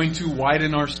that, we're going to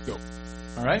widen our scope.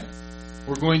 Alright?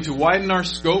 We're going to widen our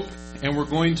scope and we're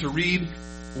going to read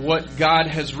what God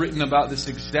has written about this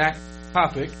exact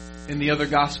topic in the other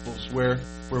Gospels where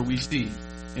we see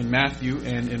in Matthew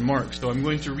and in Mark. So I'm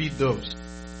going to read those.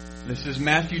 This is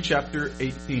Matthew chapter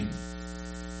 18.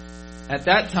 At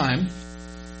that time,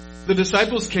 the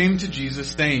disciples came to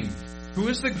Jesus saying, "Who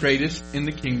is the greatest in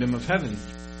the kingdom of heaven?"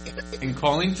 And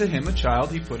calling to him a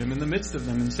child, he put him in the midst of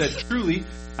them and said, "Truly,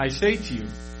 I say to you,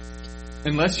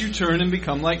 unless you turn and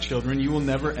become like children, you will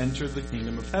never enter the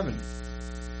kingdom of heaven.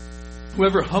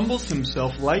 Whoever humbles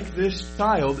himself like this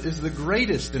child is the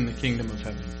greatest in the kingdom of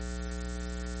heaven.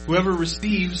 Whoever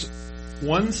receives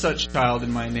one such child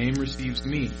in my name receives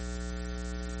me.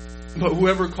 But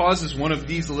whoever causes one of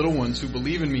these little ones who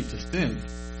believe in me to sin,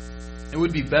 it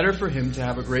would be better for him to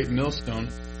have a great millstone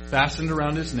fastened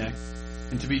around his neck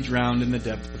and to be drowned in the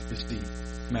depth of the sea."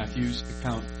 Matthew's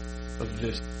account of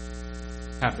this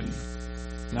happening.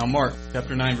 Now Mark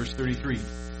chapter 9 verse 33.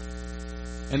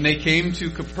 And they came to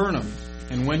Capernaum,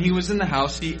 and when he was in the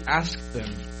house, he asked them,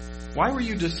 what were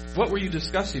you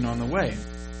discussing on the way?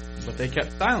 But they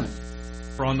kept silent,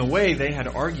 for on the way they had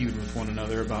argued with one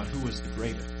another about who was the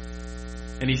greatest.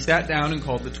 And he sat down and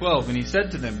called the 12, and he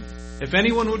said to them, "If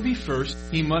anyone would be first,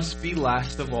 he must be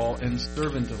last of all and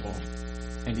servant of all."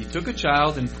 And he took a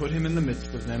child and put him in the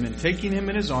midst of them, and taking him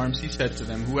in his arms, he said to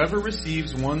them, "Whoever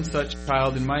receives one such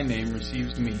child in my name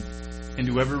receives me, and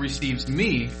whoever receives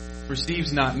me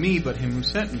receives not me, but him who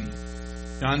sent me."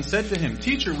 John said to him,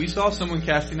 "Teacher, we saw someone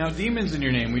casting out demons in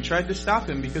your name. We tried to stop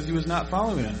him because he was not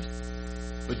following us."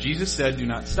 But Jesus said, "Do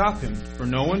not stop him, for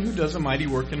no one who does a mighty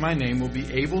work in my name will be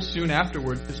able soon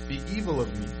afterward to speak evil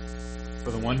of me.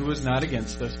 For the one who is not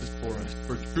against us is for us.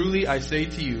 For truly I say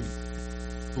to you,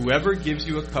 whoever gives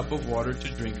you a cup of water to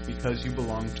drink because you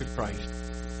belong to Christ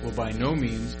will by no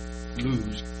means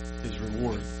lose his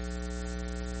reward."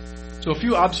 So a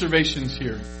few observations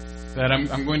here that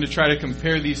I'm going to try to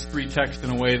compare these 3 texts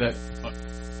in a way that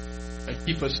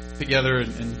keep us together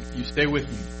and you stay with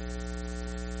me.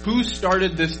 Who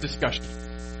started this discussion?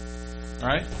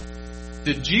 Alright?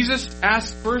 Did Jesus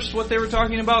ask first what they were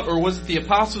talking about, or was it the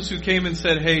apostles who came and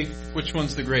said, "Hey, which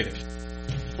one's the greatest?"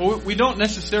 Well, we don't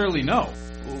necessarily know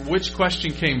which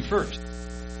question came first.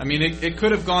 I mean, it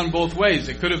could have gone both ways.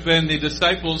 It could have been the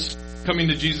disciples coming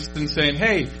to Jesus and saying,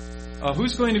 "Hey,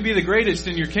 who's going to be the greatest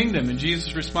in your kingdom?" And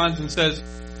Jesus responds and says,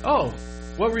 "Oh,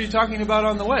 what were you talking about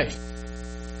on the way?"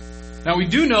 Now we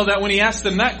do know that when he asked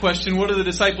them that question, what do the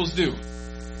disciples do?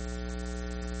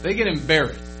 They get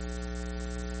embarrassed.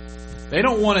 They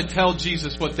don't want to tell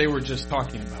Jesus what they were just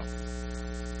talking about.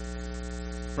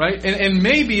 Right? And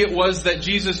maybe it was that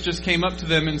Jesus just came up to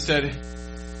them and said,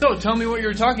 "So, tell me what you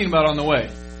were talking about on the way."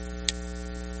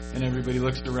 And everybody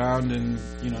looks around and,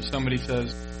 somebody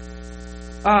says,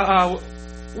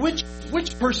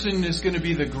 which person is going to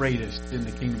be the greatest in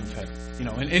the kingdom of heaven?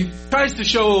 And tries to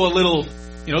show a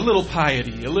little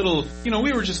piety,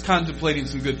 we were just contemplating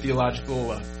some good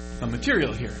theological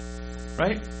material here,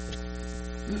 right?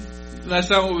 That's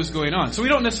not what was going on. So we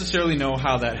don't necessarily know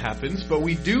how that happens, but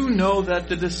we do know that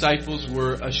the disciples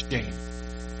were ashamed.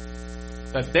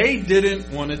 That they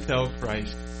didn't want to tell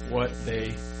Christ what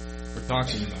they were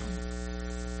talking about.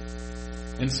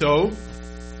 And so,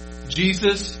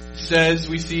 Jesus says,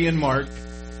 we see in Mark,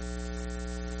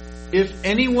 if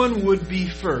anyone would be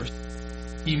first,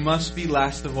 he must be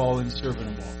last of all and servant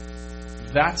of all.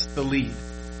 That's the lead.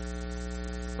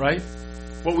 Right?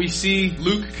 What we see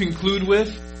Luke conclude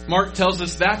with, Mark tells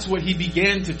us that's what he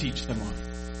began to teach them on.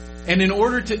 And in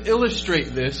order to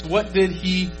illustrate this, what did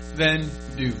he then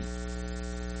do?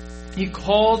 He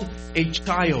called a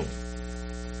child.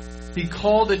 He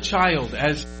called a child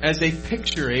as a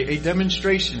picture, a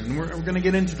demonstration. And we're going to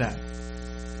get into that.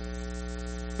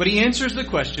 But he answers the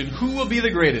question, who will be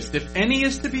the greatest? If any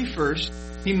is to be first,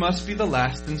 he must be the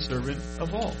last and servant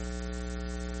of all.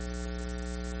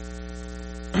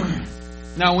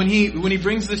 Now, when he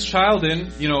brings this child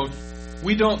in,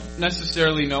 we don't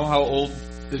necessarily know how old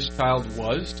this child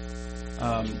was.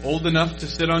 Old enough to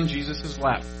sit on Jesus'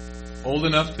 lap. Old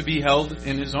enough to be held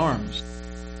in his arms.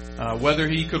 Whether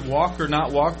he could walk or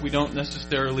not walk, we don't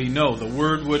necessarily know. The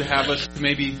Word would have us to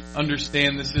maybe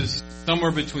understand this is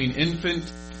somewhere between infant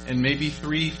and maybe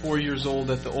 3-4 years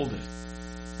old at the oldest.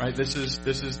 Right? This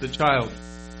is the child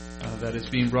that is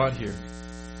being brought here.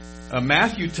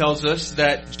 Matthew tells us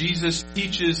that Jesus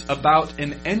teaches about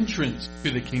an entrance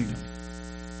to the kingdom.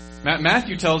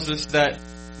 Matthew tells us that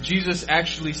Jesus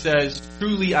actually says,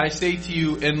 truly I say to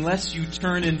you, unless you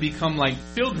turn and become like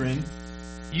children,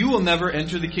 you will never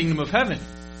enter the kingdom of heaven.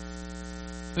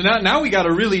 So now we got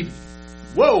to really,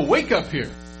 wake up here.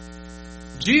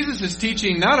 Jesus is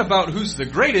teaching not about who's the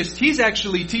greatest, he's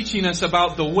actually teaching us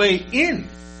about the way in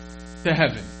to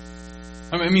heaven.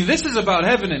 I mean, this is about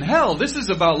heaven and hell. This is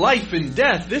about life and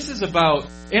death. This is about,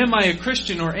 am I a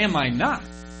Christian or am I not?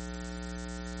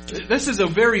 This is a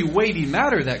very weighty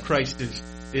matter that Christ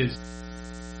is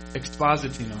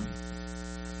expositing on.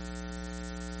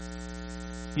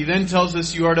 He then tells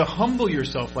us you are to humble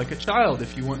yourself like a child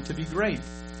if you want to be great.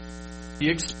 He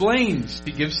explains,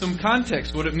 he gives some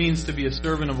context what it means to be a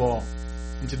servant of all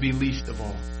and to be least of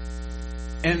all.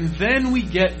 And then we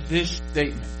get this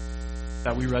statement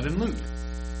that we read in Luke.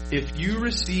 If you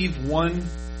receive one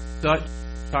such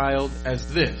child as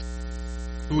this,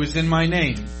 who is in my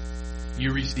name,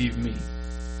 you receive me.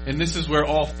 And this is where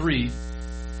all three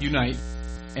unite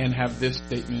and have this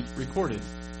statement recorded.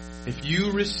 If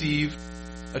you receive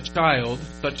a child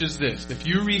such as this, if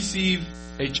you receive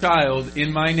a child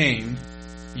in my name,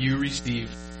 you receive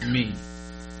me.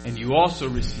 And you also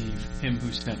receive him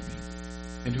who sent me.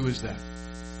 And who is that?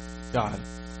 God,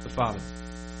 the Father.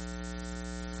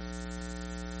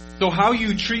 So how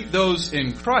you treat those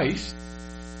in Christ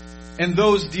and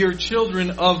those dear children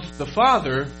of the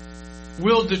Father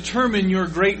will determine your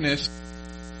greatness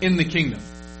in the kingdom.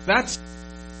 That's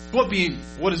what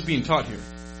is being taught here.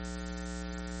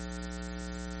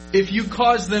 If you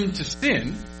cause them to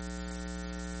sin,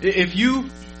 if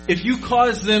you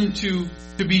cause them to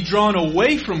be drawn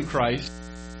away from Christ,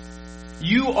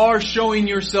 you are showing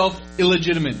yourself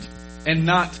illegitimate and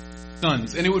not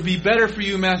sons. And it would be better for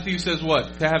you, Matthew says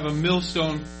what? To have a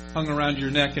millstone hung around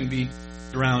your neck and be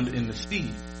drowned in the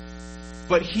sea.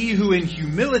 But he who in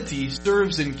humility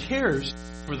serves and cares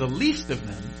for the least of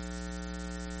them,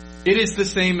 it is the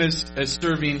same as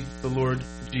serving the Lord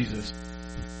Jesus.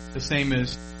 The same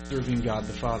as serving God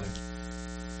the Father.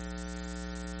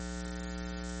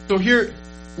 So here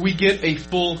we get a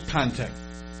full context.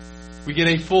 We get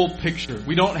a full picture.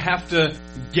 We don't have to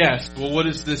guess, well, what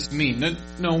does this mean?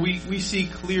 No, we see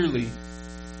clearly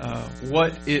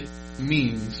what it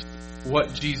means,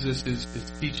 what Jesus is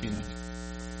teaching us.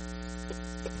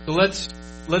 So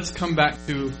let's come back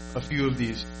to a few of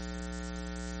these.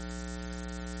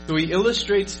 So he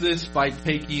illustrates this by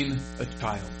taking a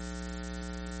child.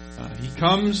 He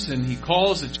comes and he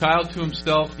calls a child to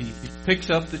himself. He picks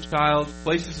up the child,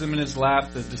 places him in his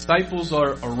lap. The disciples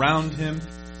are around him.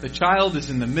 The child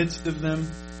is in the midst of them,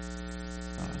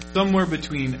 somewhere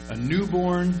between a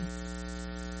newborn,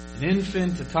 an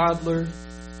infant, a toddler.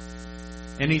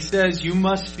 And he says, you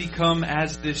must become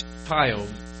as this child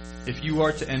if you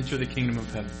are to enter the kingdom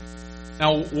of heaven.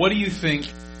 Now, what do you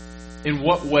think, in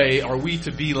what way are we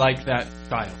to be like that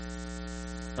child?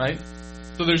 Right?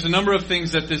 So there's a number of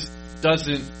things that this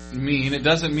doesn't mean. It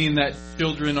doesn't mean that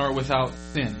children are without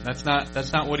sin. That's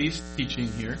not what he's teaching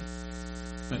here.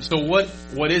 So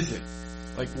what is it?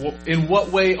 Like, in what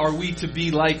way are we to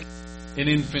be like an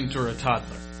infant or a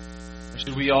toddler?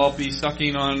 Should we all be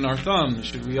sucking on our thumbs?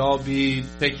 Should we all be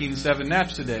taking 7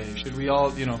 naps a day? Should we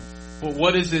all,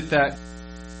 what is it that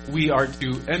we are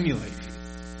to emulate?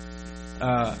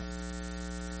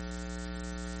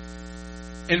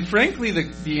 And frankly,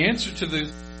 the answer to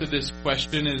this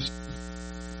question is,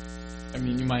 I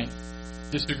mean, you might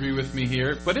disagree with me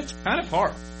here, but it's kind of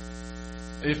hard.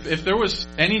 If there was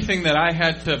anything that I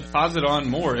had to posit on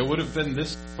more, it would have been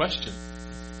this question.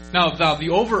 Now, the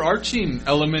overarching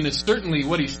element is certainly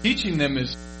what he's teaching them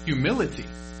is humility,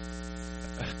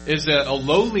 is a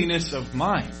lowliness of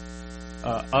mind,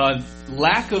 a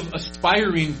lack of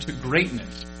aspiring to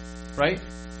greatness, right?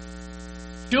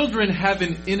 Children have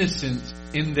an innocence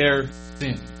in their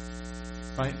sin,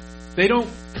 right? They don't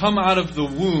come out of the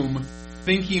womb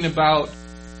thinking about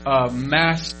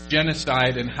mass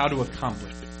genocide and how to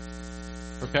accomplish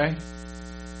it, okay?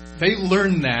 They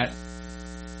learn that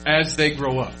as they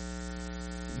grow up.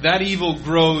 That evil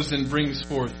grows and brings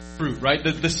forth fruit, right?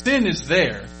 The sin is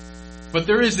there, but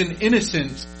there is an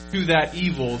innocence to that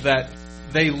evil that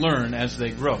they learn as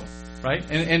they grow, right?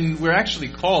 And we're actually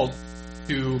called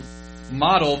to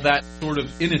model that sort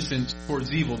of innocence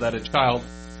towards evil that a child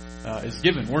is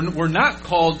given. We're not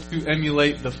called to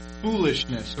emulate the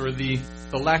foolishness or the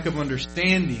lack of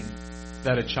understanding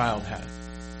that a child has.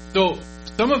 So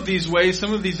some of these ways,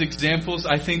 some of these examples,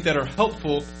 I think that are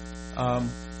helpful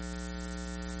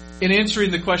in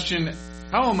answering the question,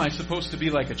 how am I supposed to be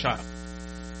like a child?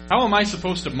 How am I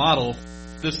supposed to model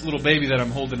this little baby that I'm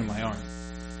holding in my arms?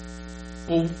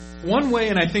 Well, one way,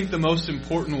 and I think the most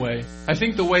important way, I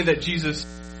think the way that Jesus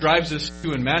drives us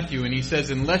to in Matthew, and he says,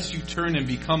 unless you turn and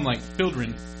become like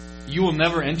children, you will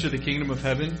never enter the kingdom of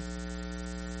heaven,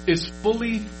 is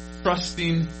fully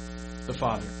trusting the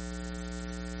Father.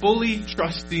 Fully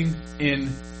trusting in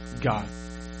God.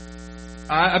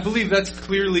 I believe that's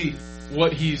clearly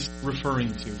what he's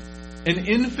referring to. An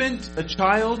infant, a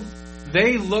child,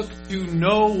 they look to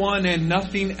no one and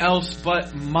nothing else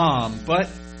but mom, but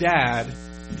dad,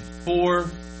 for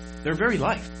their very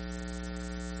life.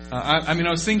 I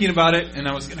was thinking about it, and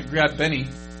I was going to grab Benny.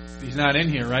 He's not in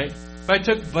here, right? If I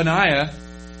took Benaiah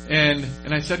and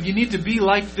I said, you need to be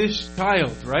like this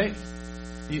child, right?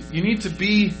 You need to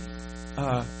be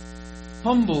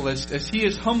humble as he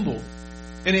is humble.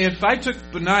 And if I took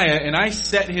Benaiah and I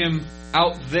set him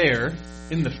out there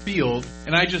in the field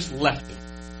and I just left him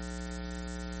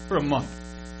for a month,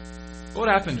 what would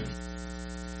happen to him?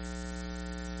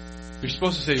 You're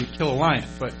supposed to say he'd kill a lion,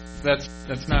 but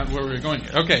that's not where we're going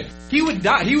here. Okay, he would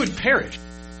die. He would perish,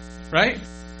 right?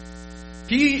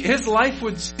 His life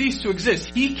would cease to exist.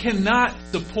 He cannot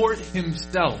support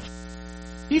himself.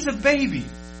 He's a baby.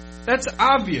 That's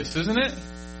obvious, isn't it?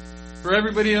 For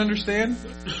everybody to understand,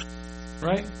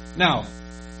 right? Now,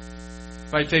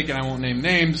 if I take, and I won't name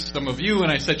names, some of you,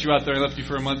 and I set you out there and left you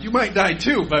for a month, you might die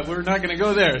too, but we're not going to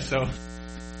go there, so.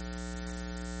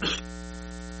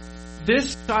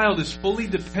 This child is fully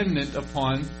dependent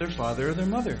upon their father or their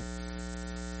mother.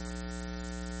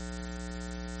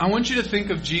 I want you to think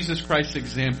of Jesus Christ's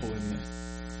example in this.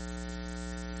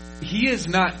 He is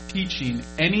not teaching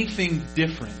anything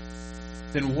different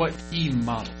than what he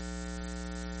modeled.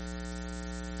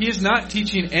 He is not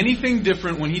teaching anything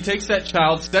different when he takes that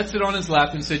child, sets it on his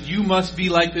lap, and said, you must be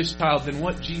like this child, than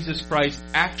what Jesus Christ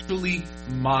actually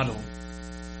modeled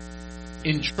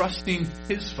in trusting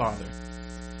his Father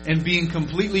and being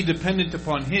completely dependent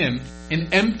upon him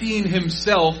and emptying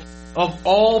himself of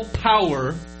all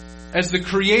power as the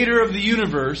creator of the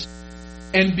universe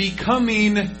and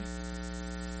becoming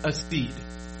a seed,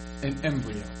 an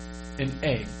embryo, an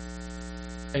egg,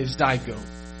 a zygote,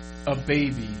 a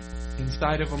baby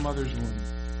inside of a mother's womb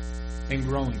and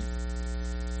growing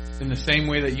in the same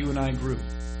way that you and I grew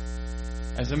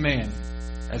as a man,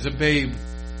 as a babe,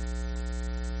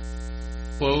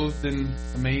 clothed in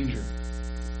a manger.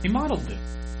 He modeled it.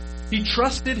 He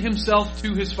trusted himself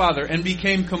to his Father and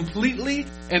became completely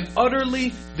and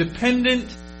utterly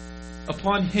dependent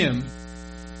upon him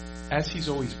as he's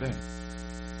always been.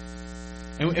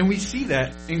 And we see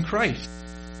that in Christ.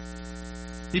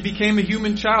 He became a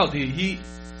human child. He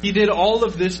did all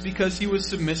of this because he was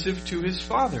submissive to his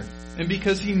Father and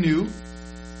because he knew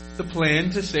the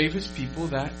plan to save his people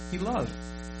that he loved.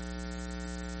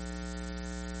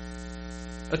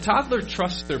 A toddler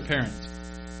trusts their parents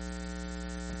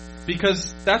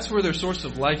because that's where their source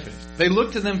of life is. They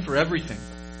look to them for everything.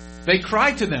 They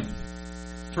cry to them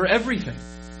for everything.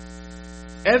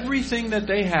 Everything that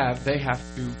they have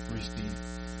to receive.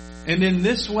 And in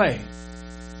this way,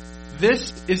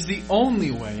 this is the only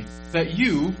way that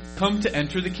you come to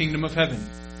enter the kingdom of heaven.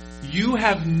 You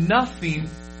have nothing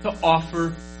to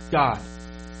offer God.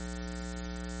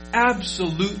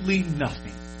 Absolutely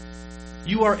nothing.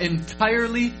 You are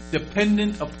entirely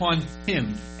dependent upon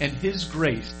Him and His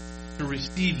grace to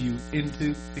receive you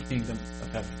into the kingdom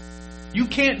of heaven. You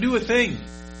can't do a thing.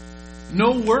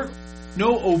 No work,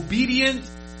 no obedience,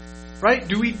 right?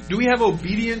 Do we have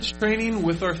obedience training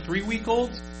with our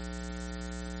 3-week-olds?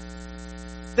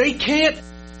 They can't.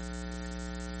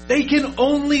 They can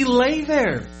only lay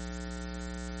there.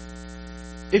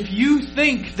 If you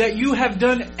think that you have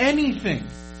done anything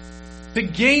to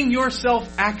gain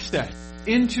yourself access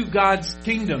into God's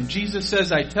kingdom, Jesus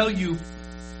says, I tell you,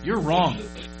 you're wrong.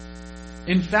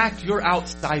 In fact, you're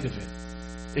outside of it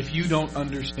if you don't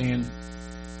understand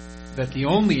that the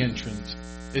only entrance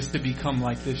is to become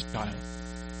like this child,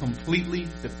 completely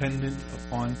dependent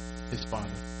upon his Father,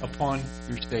 upon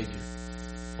your Savior,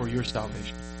 for your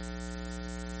salvation.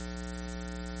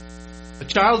 A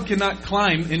child cannot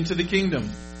climb into the kingdom.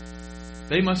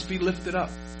 They must be lifted up.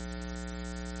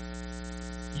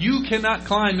 You cannot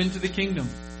climb into the kingdom.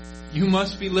 You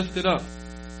must be lifted up.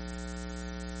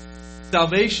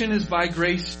 Salvation is by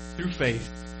grace through faith.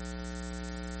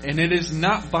 And it is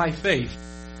not by faith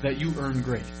that you earn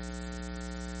grace.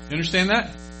 You understand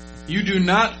that? You do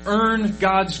not earn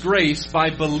God's grace by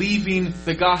believing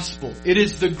the gospel. It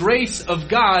is the grace of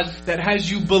God that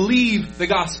has you believe the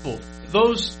gospel.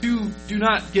 Those two do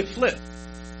not get flipped.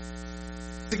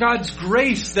 It's God's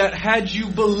grace that had you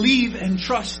believe and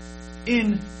trust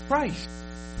in Christ.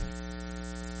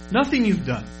 Nothing you've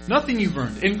done. Nothing you've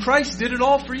earned. And Christ did it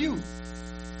all for you.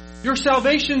 Your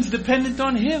salvation's dependent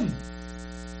on Him.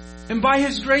 And by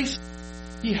His grace,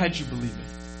 He had you believe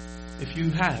it. If you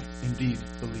have indeed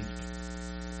believed.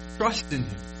 Trust in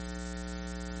Him.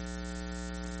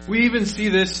 We even see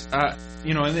this,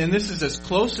 and this is as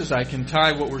close as I can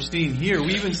tie what we're seeing here.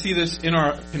 We even see this in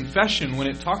our confession when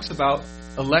it talks about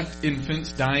elect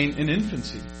infants dying in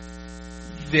infancy.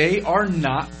 They are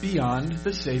not beyond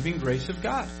the saving grace of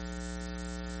God.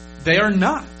 They are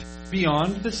not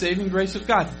beyond the saving grace of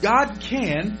God. God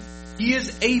can, He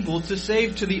is able to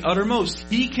save to the uttermost.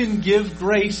 He can give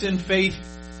grace and faith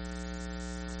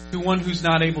to one who's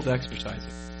not able to exercise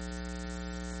it.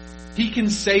 He can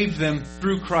save them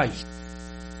through Christ.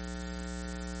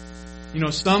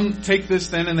 Some take this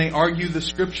then and they argue the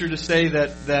Scripture to say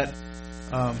that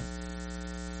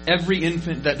every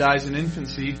infant that dies in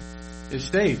infancy is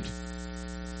saved.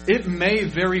 It may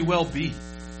very well be.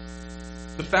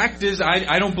 The fact is,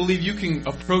 I don't believe you can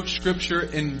approach Scripture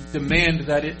and demand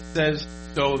that it says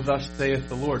so, thus saith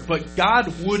the Lord. But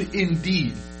God would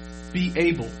indeed be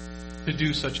able to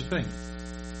do such a thing.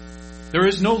 There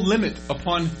is no limit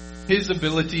upon His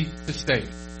ability to save.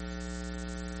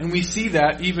 And we see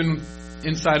that even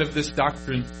inside of this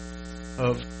doctrine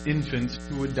of infants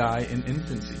who would die in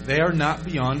infancy. They are not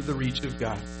beyond the reach of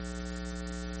God.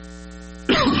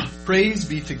 Praise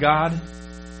be to God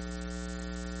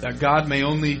that God may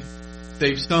only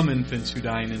save some infants who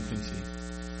die in infancy.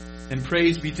 And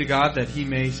praise be to God that He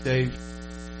may save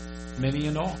many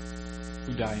and all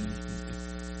who die in infancy.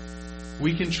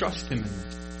 We can trust Him in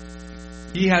this.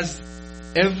 He has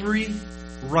every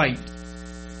right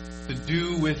to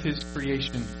do with His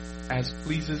creation as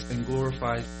pleases and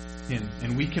glorifies Him.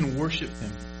 And we can worship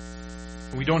Him.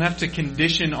 We don't have to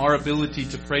condition our ability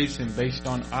to praise Him based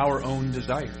on our own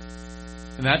desires.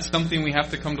 And that's something we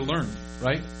have to come to learn,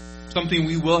 right? Something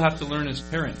we will have to learn as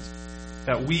parents.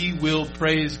 That we will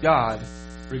praise God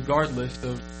regardless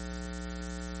of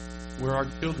where our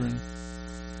children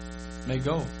may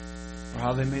go or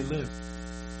how they may live.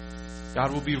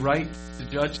 God will be right to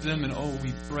judge them, and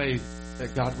we pray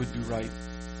that God would do right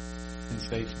and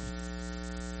save them.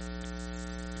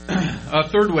 A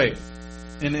third way,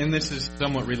 and this is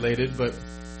somewhat related, but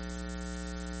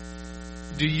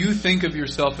do you think of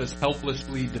yourself as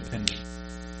helplessly dependent?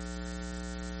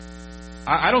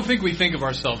 I don't think we think of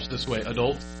ourselves this way,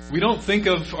 adults. We don't think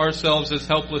of ourselves as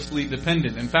helplessly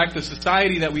dependent. In fact, the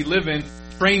society that we live in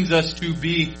trains us to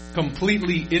be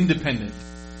completely independent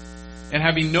and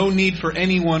having no need for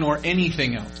anyone or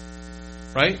anything else.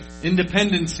 Right?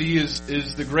 Independency is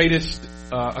the greatest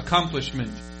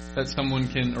accomplishment that someone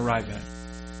can arrive at.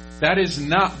 That is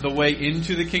not the way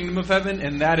into the kingdom of heaven,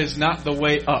 and that is not the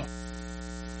way up.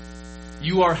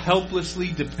 You are helplessly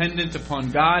dependent upon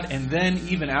God, and then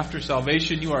even after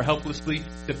salvation, you are helplessly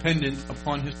dependent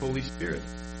upon His Holy Spirit.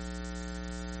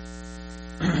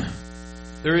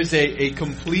 There is a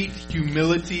complete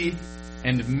humility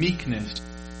and meekness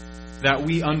that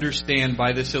we understand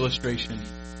by this illustration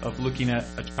of looking at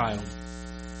a child.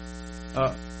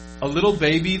 A little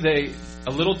baby,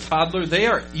 a little toddler, they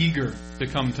are eager to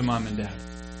come to mom and dad.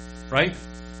 Right?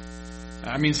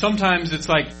 I mean, sometimes it's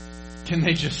like, can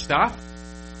they just stop?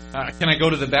 Can I go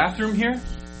to the bathroom here?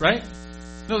 Right?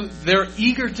 No, they're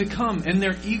eager to come and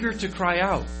they're eager to cry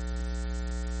out.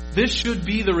 This should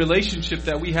be the relationship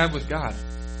that we have with God.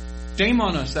 Shame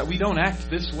on us that we don't act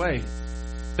this way,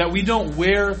 that we don't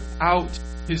wear out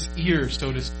His ear,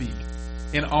 so to speak,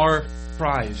 in our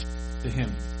cries to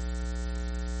Him.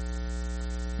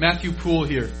 Matthew Poole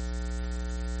here,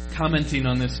 commenting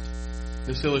on this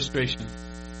illustration.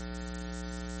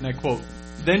 And I quote,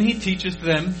 "Then He teacheth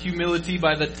them humility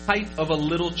by the type of a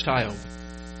little child,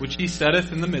 which He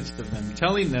setteth in the midst of them,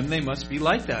 telling them they must be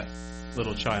like that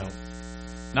little child.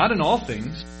 Not in all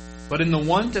things, but in the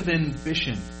want of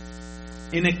ambition,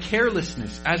 in a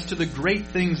carelessness as to the great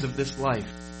things of this life.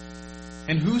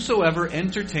 And whosoever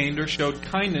entertained or showed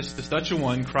kindness to such a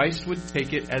one, Christ would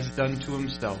take it as done to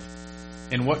himself.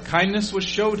 And what kindness was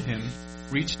showed him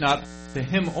reached not to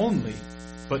him only,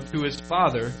 but to his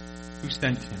Father who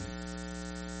sent him."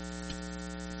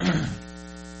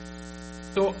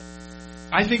 So,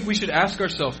 I think we should ask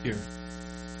ourselves here,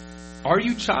 are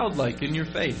you childlike in your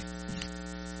faith?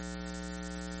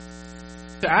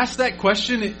 To ask that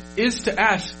question is to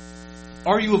ask,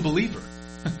 are you a believer?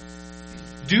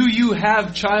 Do you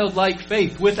have childlike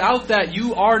faith? Without that,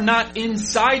 you are not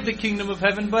inside the kingdom of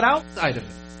heaven, but outside of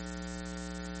it.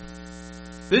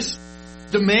 This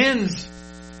demands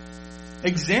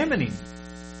examining,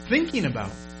 thinking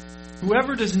about.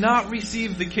 Whoever does not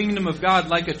receive the kingdom of God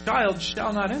like a child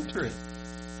shall not enter it.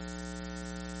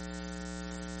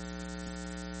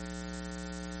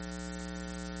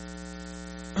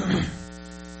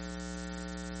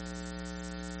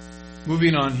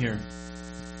 Moving on here.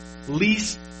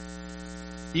 Least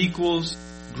equals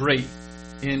great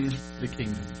in the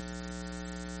kingdom.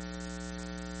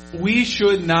 We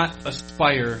should not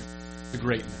aspire to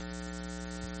greatness.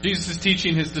 Jesus is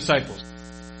teaching His disciples,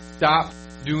 stop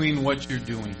doing what you're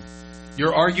doing.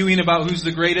 You're arguing about who's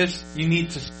the greatest, you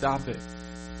need to stop it.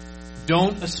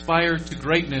 Don't aspire to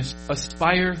greatness,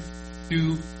 aspire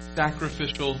to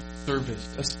sacrificial service.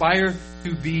 Aspire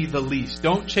to be the least.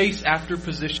 Don't chase after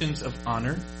positions of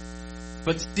honor,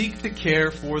 but seek to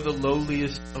care for the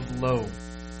lowliest of low.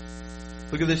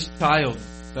 Look at this child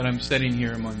that I'm setting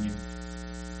here among you.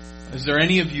 Is there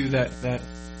any of you that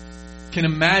can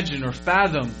imagine or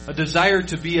fathom a desire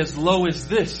to be as low as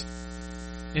this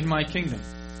in my kingdom?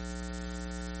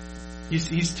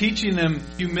 He's teaching them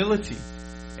humility.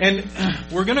 And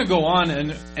we're going to go on,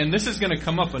 and this is going to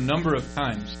come up a number of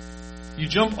times. You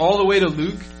jump all the way to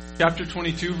Luke chapter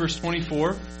 22, verse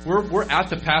 24. We're at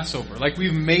the Passover. Like,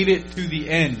 we've made it to the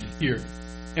end here.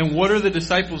 And what are the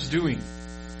disciples doing?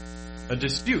 A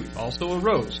dispute also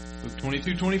arose. Luke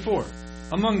 22:24.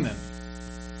 Among them,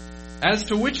 as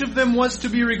to which of them was to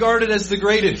be regarded as the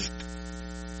greatest.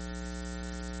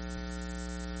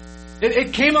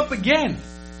 It came up again.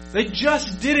 They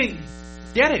just didn't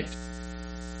get it.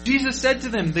 Jesus said to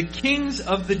them, "The kings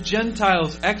of the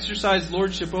Gentiles exercise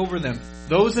lordship over them.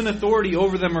 Those in authority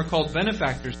over them are called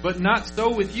benefactors, but not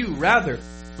so with you. Rather,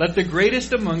 let the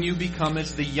greatest among you become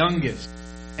as the youngest,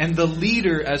 and the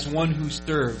leader as one who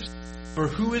serves. For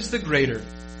who is the greater,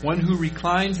 one who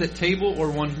reclines at table or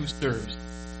one who serves?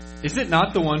 Is it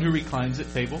not the one who reclines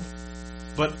at table?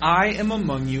 But I am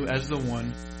among you as the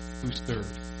one who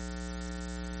serves."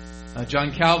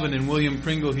 John Calvin and William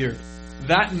Pringle here.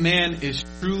 "That man is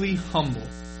truly humble,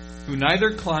 who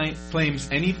neither claims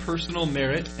any personal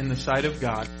merit in the sight of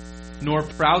God, nor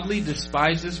proudly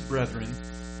despises brethren,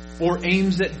 or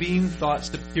aims at being thought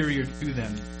superior to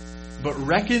them, but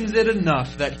reckons it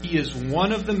enough that he is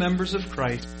one of the members of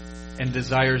Christ, and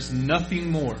desires nothing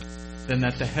more than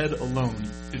that the head alone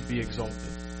should be exalted."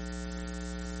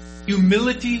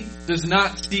 Humility does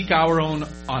not seek our own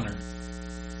honor.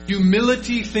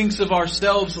 Humility thinks of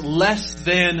ourselves less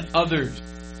than others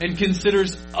and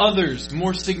considers others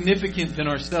more significant than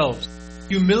ourselves.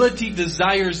 Humility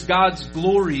desires God's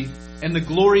glory and the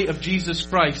glory of Jesus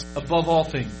Christ above all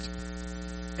things.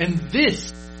 And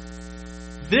this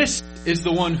is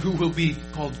the one who will be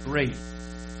called great.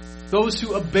 Those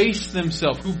who abase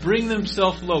themselves, who bring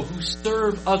themselves low, who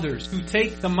serve others, who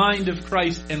take the mind of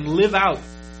Christ and live out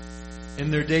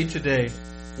in their day-to-day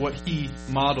what He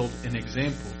modeled an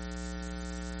example.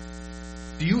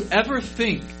 Do you ever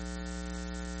think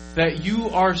that you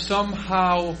are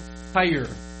somehow higher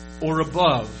or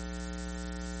above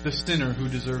the sinner who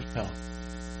deserves hell?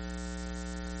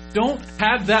 Don't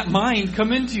have that mind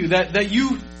come into you, that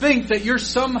you think that you're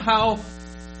somehow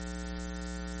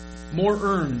more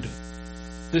earned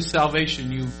this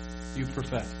salvation you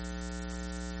profess.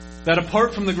 That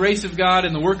apart from the grace of God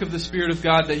and the work of the Spirit of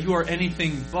God, that you are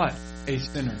anything but a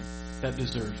sinner that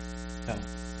deserves hell.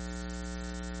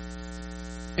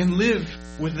 And live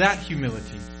with that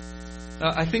humility.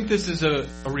 I think this is a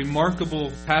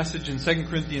remarkable passage in 2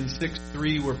 Corinthians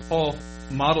 6:3 where Paul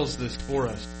models this for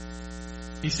us.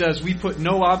 He says, we put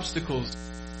no obstacles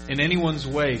in anyone's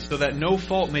way so that no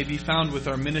fault may be found with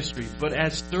our ministry. But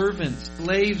as servants,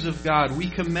 slaves of God, we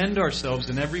commend ourselves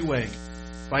in every way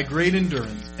by great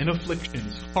endurance in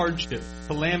afflictions, hardships,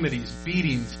 calamities,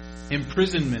 beatings,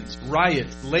 imprisonments,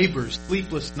 riots, labors,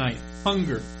 sleepless nights,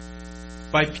 hunger,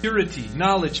 by purity,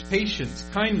 knowledge, patience,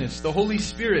 kindness, the Holy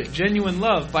Spirit, genuine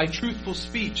love, by truthful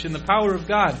speech and the power of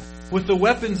God, with the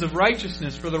weapons of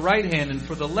righteousness for the right hand and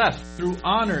for the left, through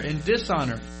honor and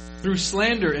dishonor, through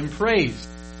slander and praise.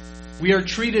 We are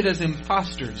treated as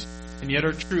impostors and yet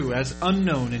are true, as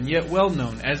unknown and yet well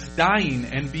known, as dying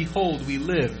and behold we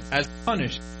live, as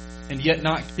punished and yet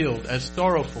not killed, as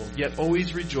sorrowful yet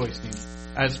always rejoicing,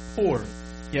 as poor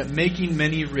yet making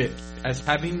many rich, as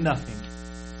having nothing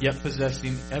yet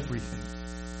possessing everything.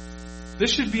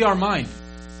 This should be our mind.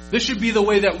 This should be the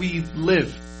way that we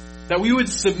live. That we would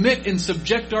submit and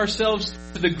subject ourselves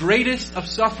to the greatest of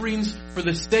sufferings for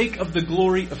the sake of the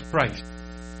glory of Christ.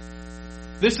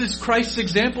 This is Christ's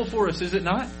example for us, is it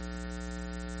not?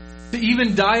 To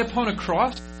even die upon a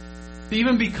cross, to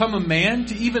even become a man,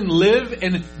 to even live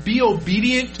and be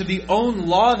obedient to the own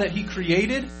law that He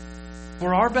created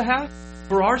for our behalf,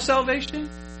 for our salvation.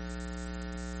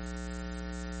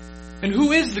 And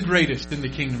who is the greatest in the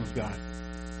kingdom of God?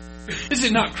 Is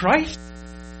it not Christ?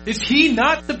 Is He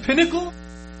not the pinnacle?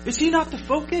 Is He not the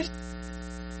focus?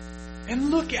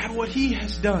 And look at what He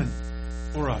has done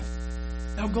for us.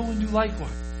 Now go and do likewise.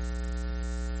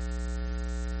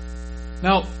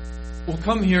 Now, we'll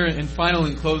come here in final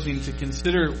and closing to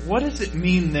consider, what does it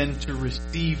mean then to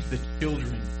receive the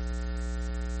children?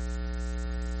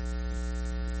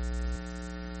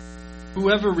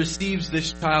 Whoever receives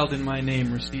this child in my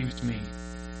name receives me.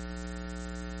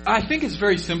 I think it's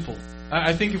very simple.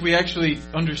 I think if we actually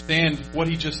understand what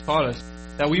He just taught us,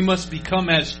 that we must become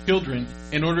as children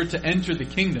in order to enter the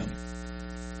kingdom.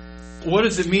 What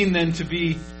does it mean then to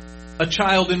be a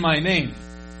child in my name?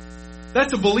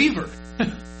 That's a believer.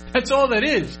 That's all that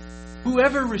is.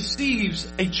 Whoever receives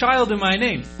a child in my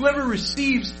name, whoever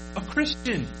receives a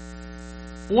Christian,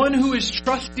 one who is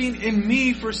trusting in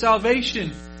me for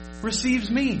salvation, receives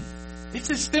me.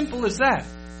 It's as simple as that.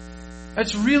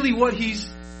 That's really what He's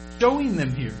showing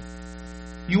them here.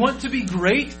 You want to be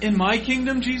great in my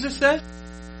kingdom, Jesus says?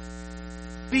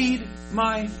 Feed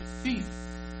my sheep.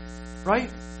 Right?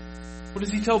 What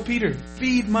does He tell Peter?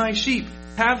 Feed my sheep.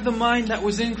 Have the mind that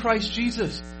was in Christ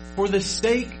Jesus. For the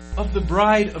sake of the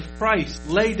bride of Christ,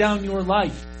 lay down your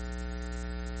life.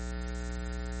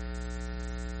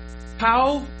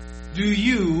 How do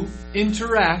you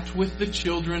interact with the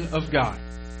children of God?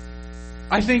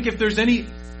 I think if there's any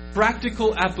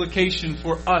practical application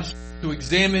for us to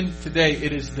examine today,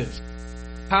 it is this.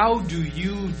 How do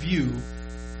you view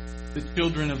the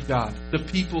children of God, the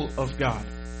people of God?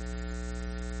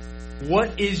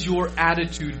 What is your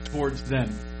attitude towards them?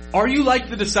 Are you like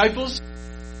the disciples?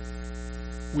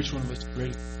 Which one of us is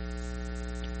greater?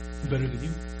 Better than you?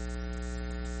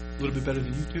 A little bit better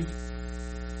than you too?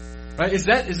 Right? Is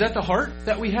that the heart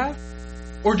that we have?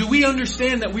 Or do we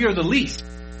understand that we are the least?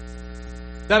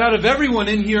 That out of everyone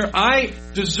in here, I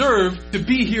deserve to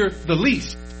be here the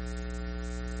least.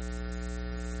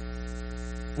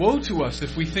 Woe to us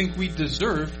if we think we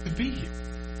deserve to be here.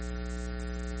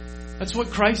 That's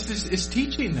what Christ is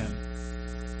teaching them.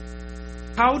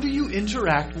 How do you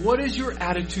interact? What is your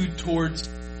attitude towards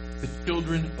the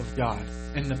children of God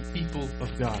and the people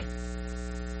of God?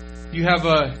 You have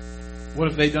a, what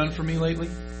have they done for me lately?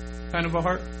 Kind of a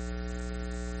heart?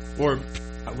 Or,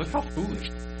 look how foolish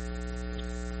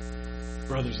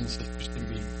brothers and sisters can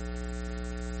be.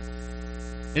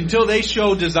 Until they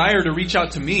show desire to reach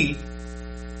out to me,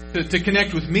 to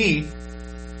connect with me,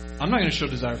 I'm not going to show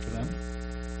desire for them.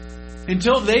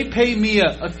 Until they pay me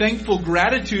a thankful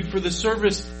gratitude for the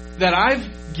service that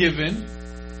I've given,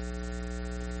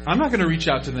 I'm not going to reach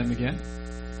out to them again.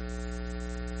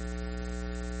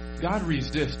 God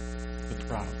resists the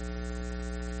proud,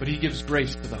 but He gives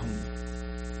grace to the humble.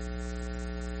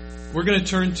 We're going to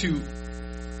turn to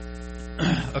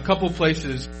a couple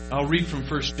places. I'll read from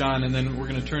 1 John and then we're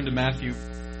going to turn to Matthew.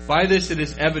 By this it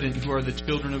is evident who are the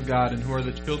children of God and who are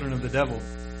the children of the devil.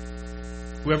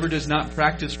 Whoever does not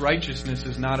practice righteousness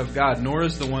is not of God, nor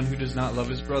is the one who does not love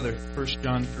his brother. 1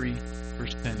 John 3,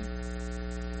 verse 10.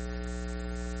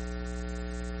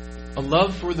 A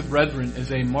love for the brethren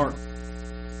is a mark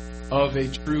of a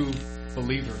true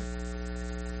believer.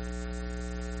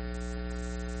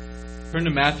 Turn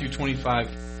to Matthew 25.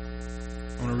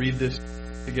 I want to read this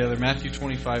together. Matthew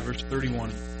 25, verse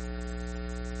 31.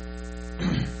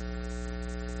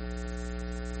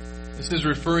 This is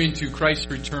referring to Christ's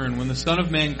return, when the Son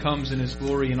of Man comes in His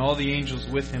glory and all the angels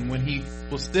with Him, when He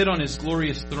will sit on His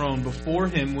glorious throne. Before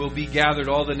Him will be gathered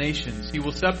all the nations. He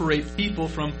will separate people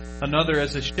from another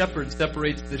as a shepherd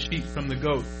separates the sheep from the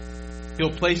goat.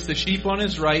 He'll place the sheep on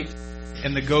His right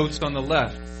and the goats on the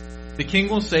left. The King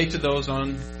will say to those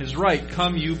on His right,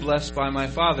 "Come, you blessed by my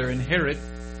Father, inherit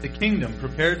the kingdom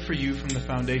prepared for you from the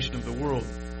foundation of the world.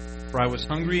 For I was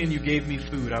hungry and you gave me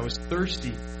food. I was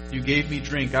thirsty, you gave me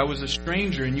drink. I was a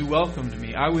stranger and you welcomed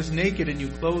me. I was naked and you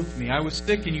clothed me. I was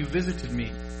sick and you visited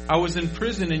me. I was in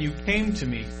prison and you came to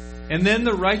me." And then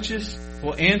the righteous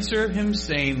will answer Him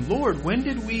saying, "Lord, when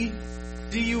did we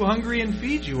see you hungry and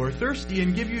feed you, or thirsty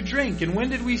and give you drink? And when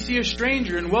did we see a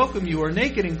stranger and welcome you, or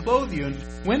naked and clothe you? And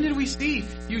when did we see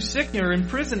you sick or in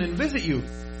prison and visit you?"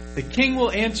 The King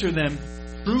will answer them,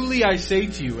 "Truly I say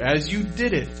to you, as you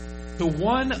did it to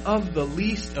one of the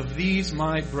least of these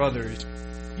my brothers,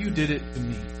 you did it to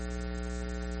me."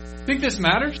 Think this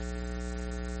matters?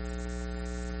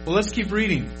 Well, let's keep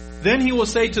reading. "Then He will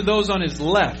say to those on His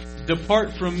left,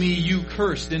 'Depart from me, you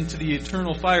cursed, into the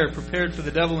eternal fire prepared for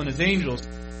the devil and his angels.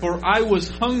 For I was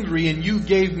hungry and you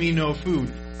gave me no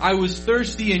food. I was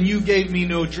thirsty and you gave me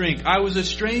no drink. I was a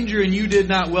stranger and you did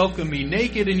not welcome me.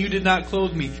 Naked and you did not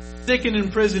clothe me. Sick and in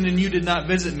prison and you did not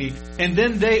visit me.' And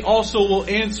then they also will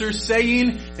answer,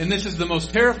 saying," and this is the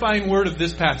most terrifying word of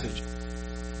this passage,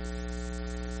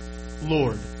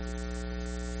 "Lord,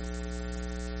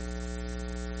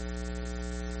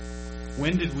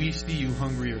 when did we see you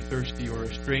hungry or thirsty or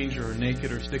a stranger or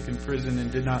naked or sick in prison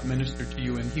and did not minister to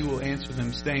you?" And He will answer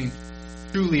them, saying,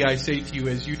 "Truly I say to you,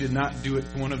 as you did not do it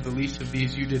to one of the least of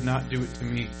these, you did not do it to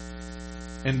me."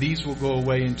 And these will go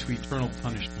away into eternal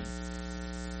punishment.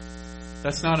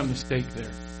 That's not a mistake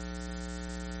there.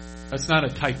 That's not a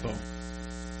typo.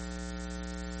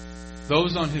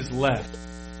 Those on His left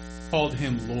called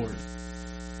Him Lord.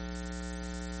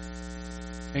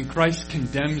 And Christ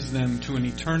condemns them to an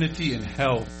eternity in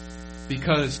hell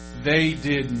because they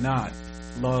did not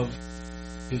love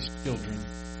His children.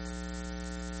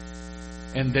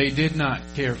 And they did not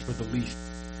care for the least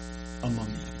among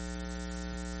them.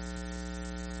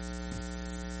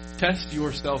 Test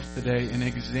yourself today and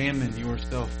examine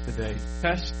yourself today.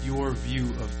 Test your view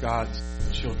of God's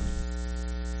children.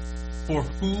 For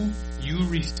who you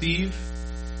receive,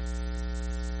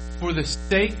 for the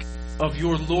sake of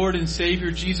your Lord and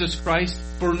Savior Jesus Christ,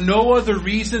 for no other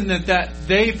reason than that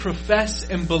they profess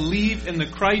and believe in the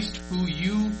Christ who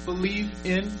you believe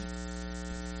in.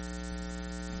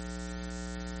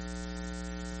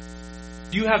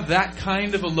 Do you have that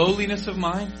kind of a lowliness of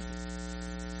mind?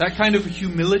 That kind of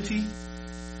humility?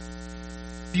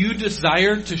 Do you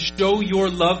desire to show your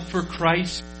love for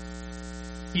Christ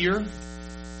here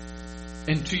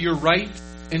and to your right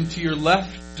and to your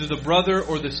left, to the brother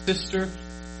or the sister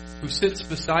who sits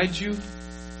beside you?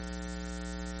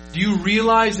 Do you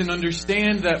realize and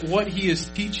understand that what He is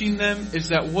teaching them is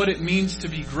that what it means to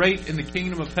be great in the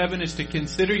kingdom of heaven is to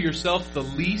consider yourself the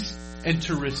least and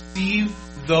to receive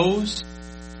those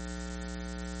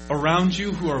around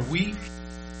you who are weak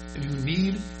and who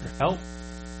need your help?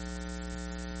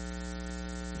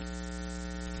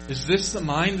 Is this the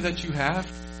mind that you have?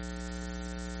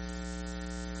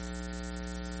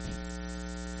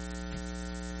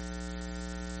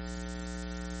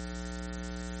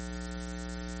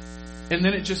 And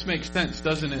then it just makes sense,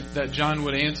 doesn't it, that John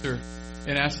would answer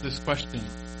and ask this question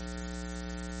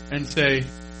and say,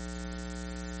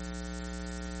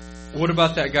 "What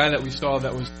about that guy that we saw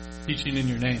that was teaching in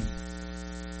your name?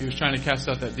 He was trying to cast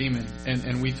out that demon,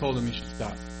 and we told him he should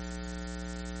stop.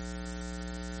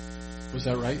 Was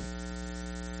that right?"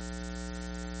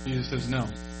 Jesus says, no.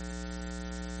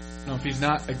 No, if He's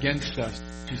not against us,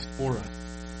 He's for us.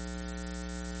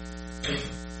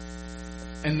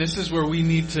 And this is where we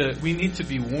need to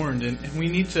be warned, and we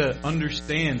need to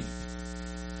understand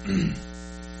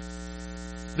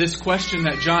this question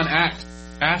that John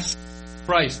asks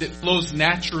Christ. It flows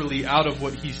naturally out of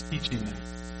what He's teaching them.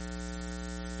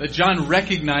 That John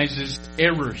recognizes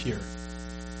error here.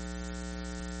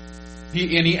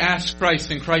 He asks Christ,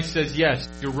 and Christ says, "Yes,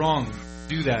 you're wrong.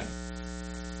 Do that."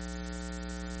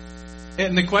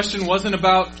 And the question wasn't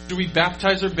about, do we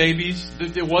baptize our babies?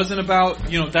 It wasn't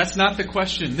about, that's not the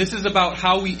question. This is about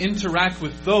how we interact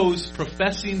with those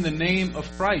professing the name of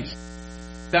Christ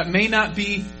that may not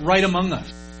be right among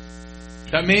us,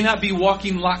 that may not be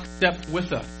walking lockstep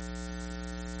with us.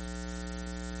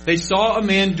 They saw a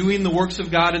man doing the works of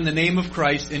God in the name of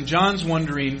Christ, and John's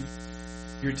wondering,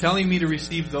 you're telling me to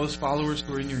receive those followers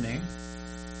who are in your name?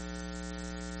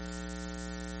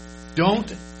 Don't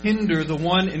hinder the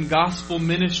one in gospel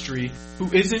ministry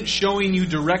who isn't showing you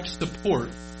direct support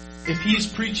if he's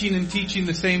preaching and teaching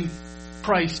the same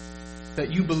Christ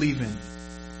that you believe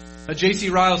in. J.C.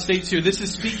 Ryle states here, this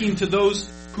is speaking to those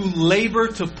who labor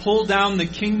to pull down the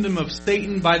kingdom of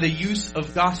Satan by the use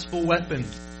of gospel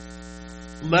weapons.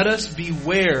 Let us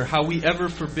beware how we ever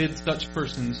forbid such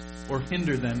persons or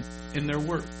hinder them in their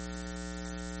work.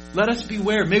 Let us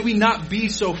beware. May we not be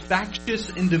so factious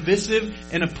and divisive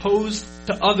and opposed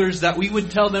to others that we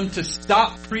would tell them to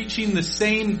stop preaching the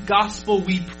same gospel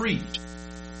we preach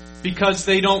because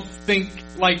they don't think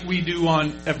like we do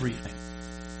on everything.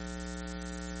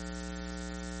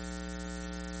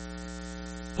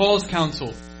 Paul's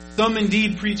counsel. Some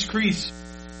indeed preach Christ,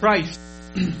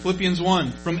 Philippians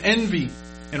 1, from envy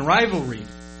and rivalry,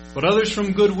 but others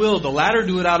from goodwill. The latter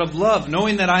do it out of love,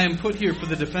 knowing that I am put here for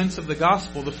the defense of the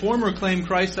gospel. The former claim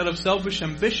Christ out of selfish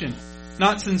ambition,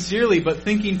 not sincerely, but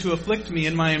thinking to afflict me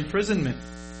in my imprisonment.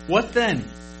 What then?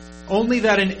 Only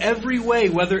that in every way,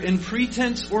 whether in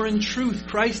pretense or in truth,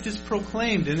 Christ is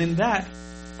proclaimed, and in that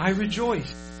I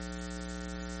rejoice.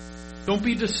 Don't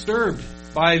be disturbed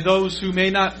by those who may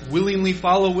not willingly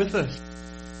follow with us.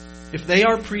 If they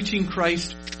are preaching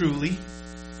Christ truly,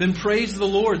 then praise the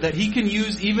Lord that He can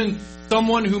use even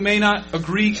someone who may not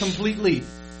agree completely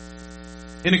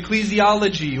in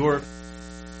ecclesiology or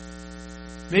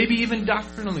maybe even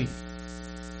doctrinally.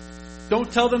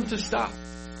 Don't tell them to stop.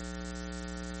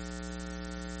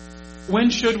 When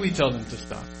should we tell them to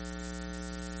stop?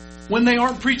 When they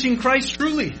aren't preaching Christ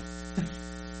truly.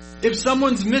 If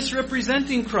someone's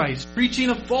misrepresenting Christ, preaching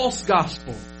a false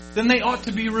gospel, then they ought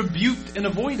to be rebuked and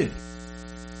avoided.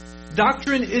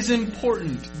 Doctrine is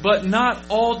important, but not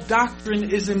all doctrine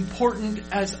is important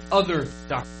as other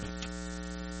doctrine.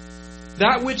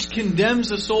 That which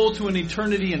condemns a soul to an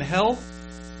eternity in hell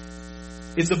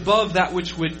is above that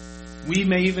which we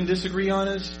may even disagree on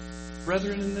as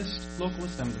brethren in this local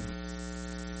assembly.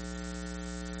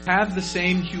 Have the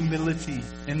same humility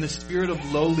and the spirit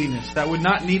of lowliness that would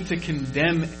not need to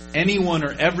condemn anyone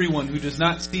or everyone who does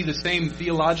not see the same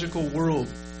theological world,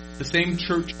 the same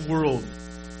church world,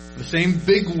 the same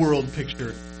big world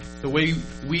picture, the way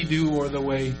we do or the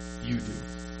way you do.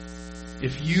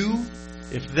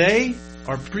 If they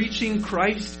are preaching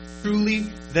Christ truly,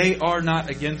 they are not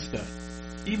against us,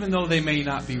 even though they may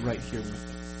not be right here with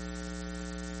us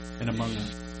and among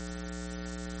us.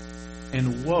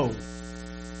 And woe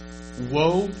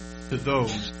to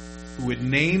those who would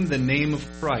name the name of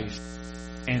Christ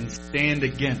and stand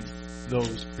against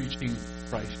those preaching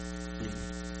Christ.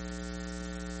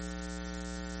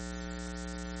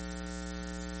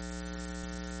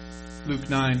 Luke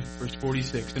 9, verse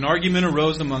 46. An argument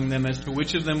arose among them as to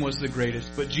which of them was the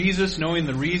greatest. But Jesus, knowing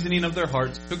the reasoning of their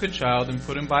hearts, took a child and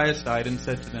put him by his side and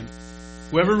said to them,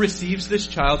 Whoever receives this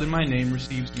child in my name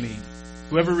receives me.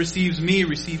 Whoever receives me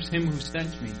receives him who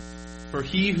sent me. For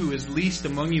he who is least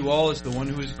among you all is the one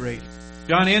who is great.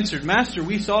 John answered, Master,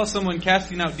 we saw someone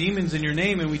casting out demons in your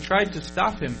name, and we tried to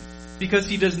stop him, because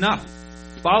he does not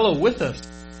follow with us.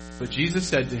 But Jesus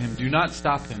said to him, Do not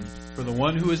stop him, for the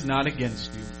one who is not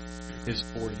against you is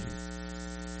for you.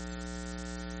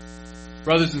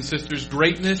 Brothers and sisters,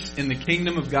 greatness in the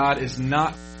kingdom of God is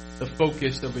not the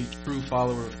focus of a true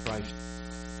follower of Christ.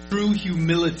 True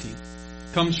humility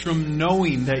comes from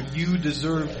knowing that you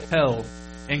deserve hell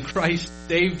and Christ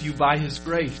saved you by His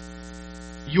grace.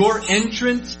 Your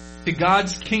entrance to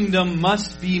God's kingdom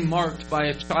must be marked by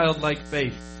a childlike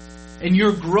faith. And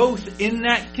your growth in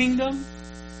that kingdom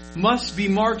must be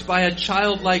marked by a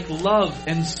childlike love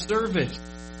and service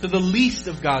to the least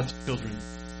of God's children.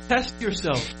 Test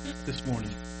yourself this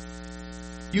morning.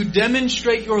 You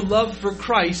demonstrate your love for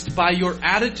Christ by your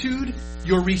attitude,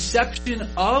 your reception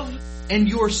of, and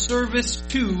your service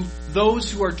to those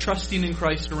who are trusting in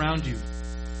Christ around you.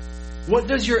 What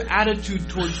does your attitude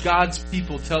towards God's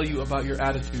people tell you about your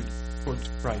attitude towards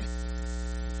Christ?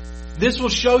 This will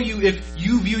show you if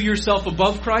you view yourself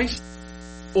above Christ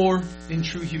or in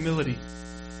true humility.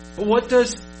 What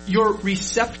does your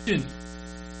reception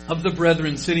of the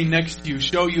brethren sitting next to you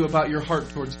show you about your heart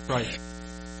towards Christ?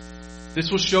 This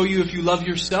will show you if you love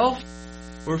yourself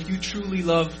or if you truly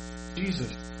love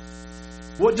Jesus.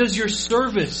 What does your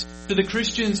service to the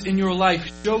Christians in your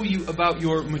life show you about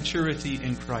your maturity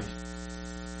in Christ?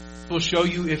 It will show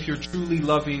you if you're truly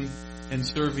loving and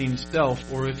serving self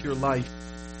or if your life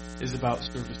is about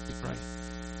service to Christ.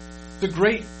 It's a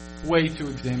great way to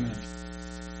examine it,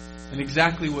 and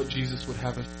exactly what Jesus would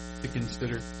have us to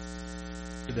consider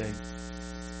today.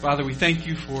 Father, we thank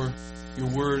you for your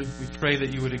word. We pray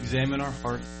that you would examine our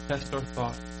heart, test our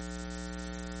thoughts.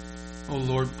 Oh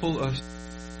Lord, pull us,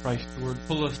 Christ, Lord,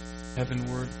 pull us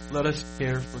heavenward. Let us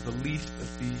care for the least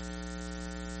of these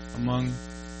among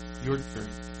your church,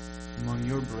 among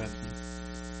your brethren,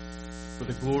 for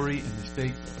the glory and the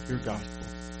sake of your gospel.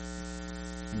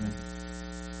 Amen.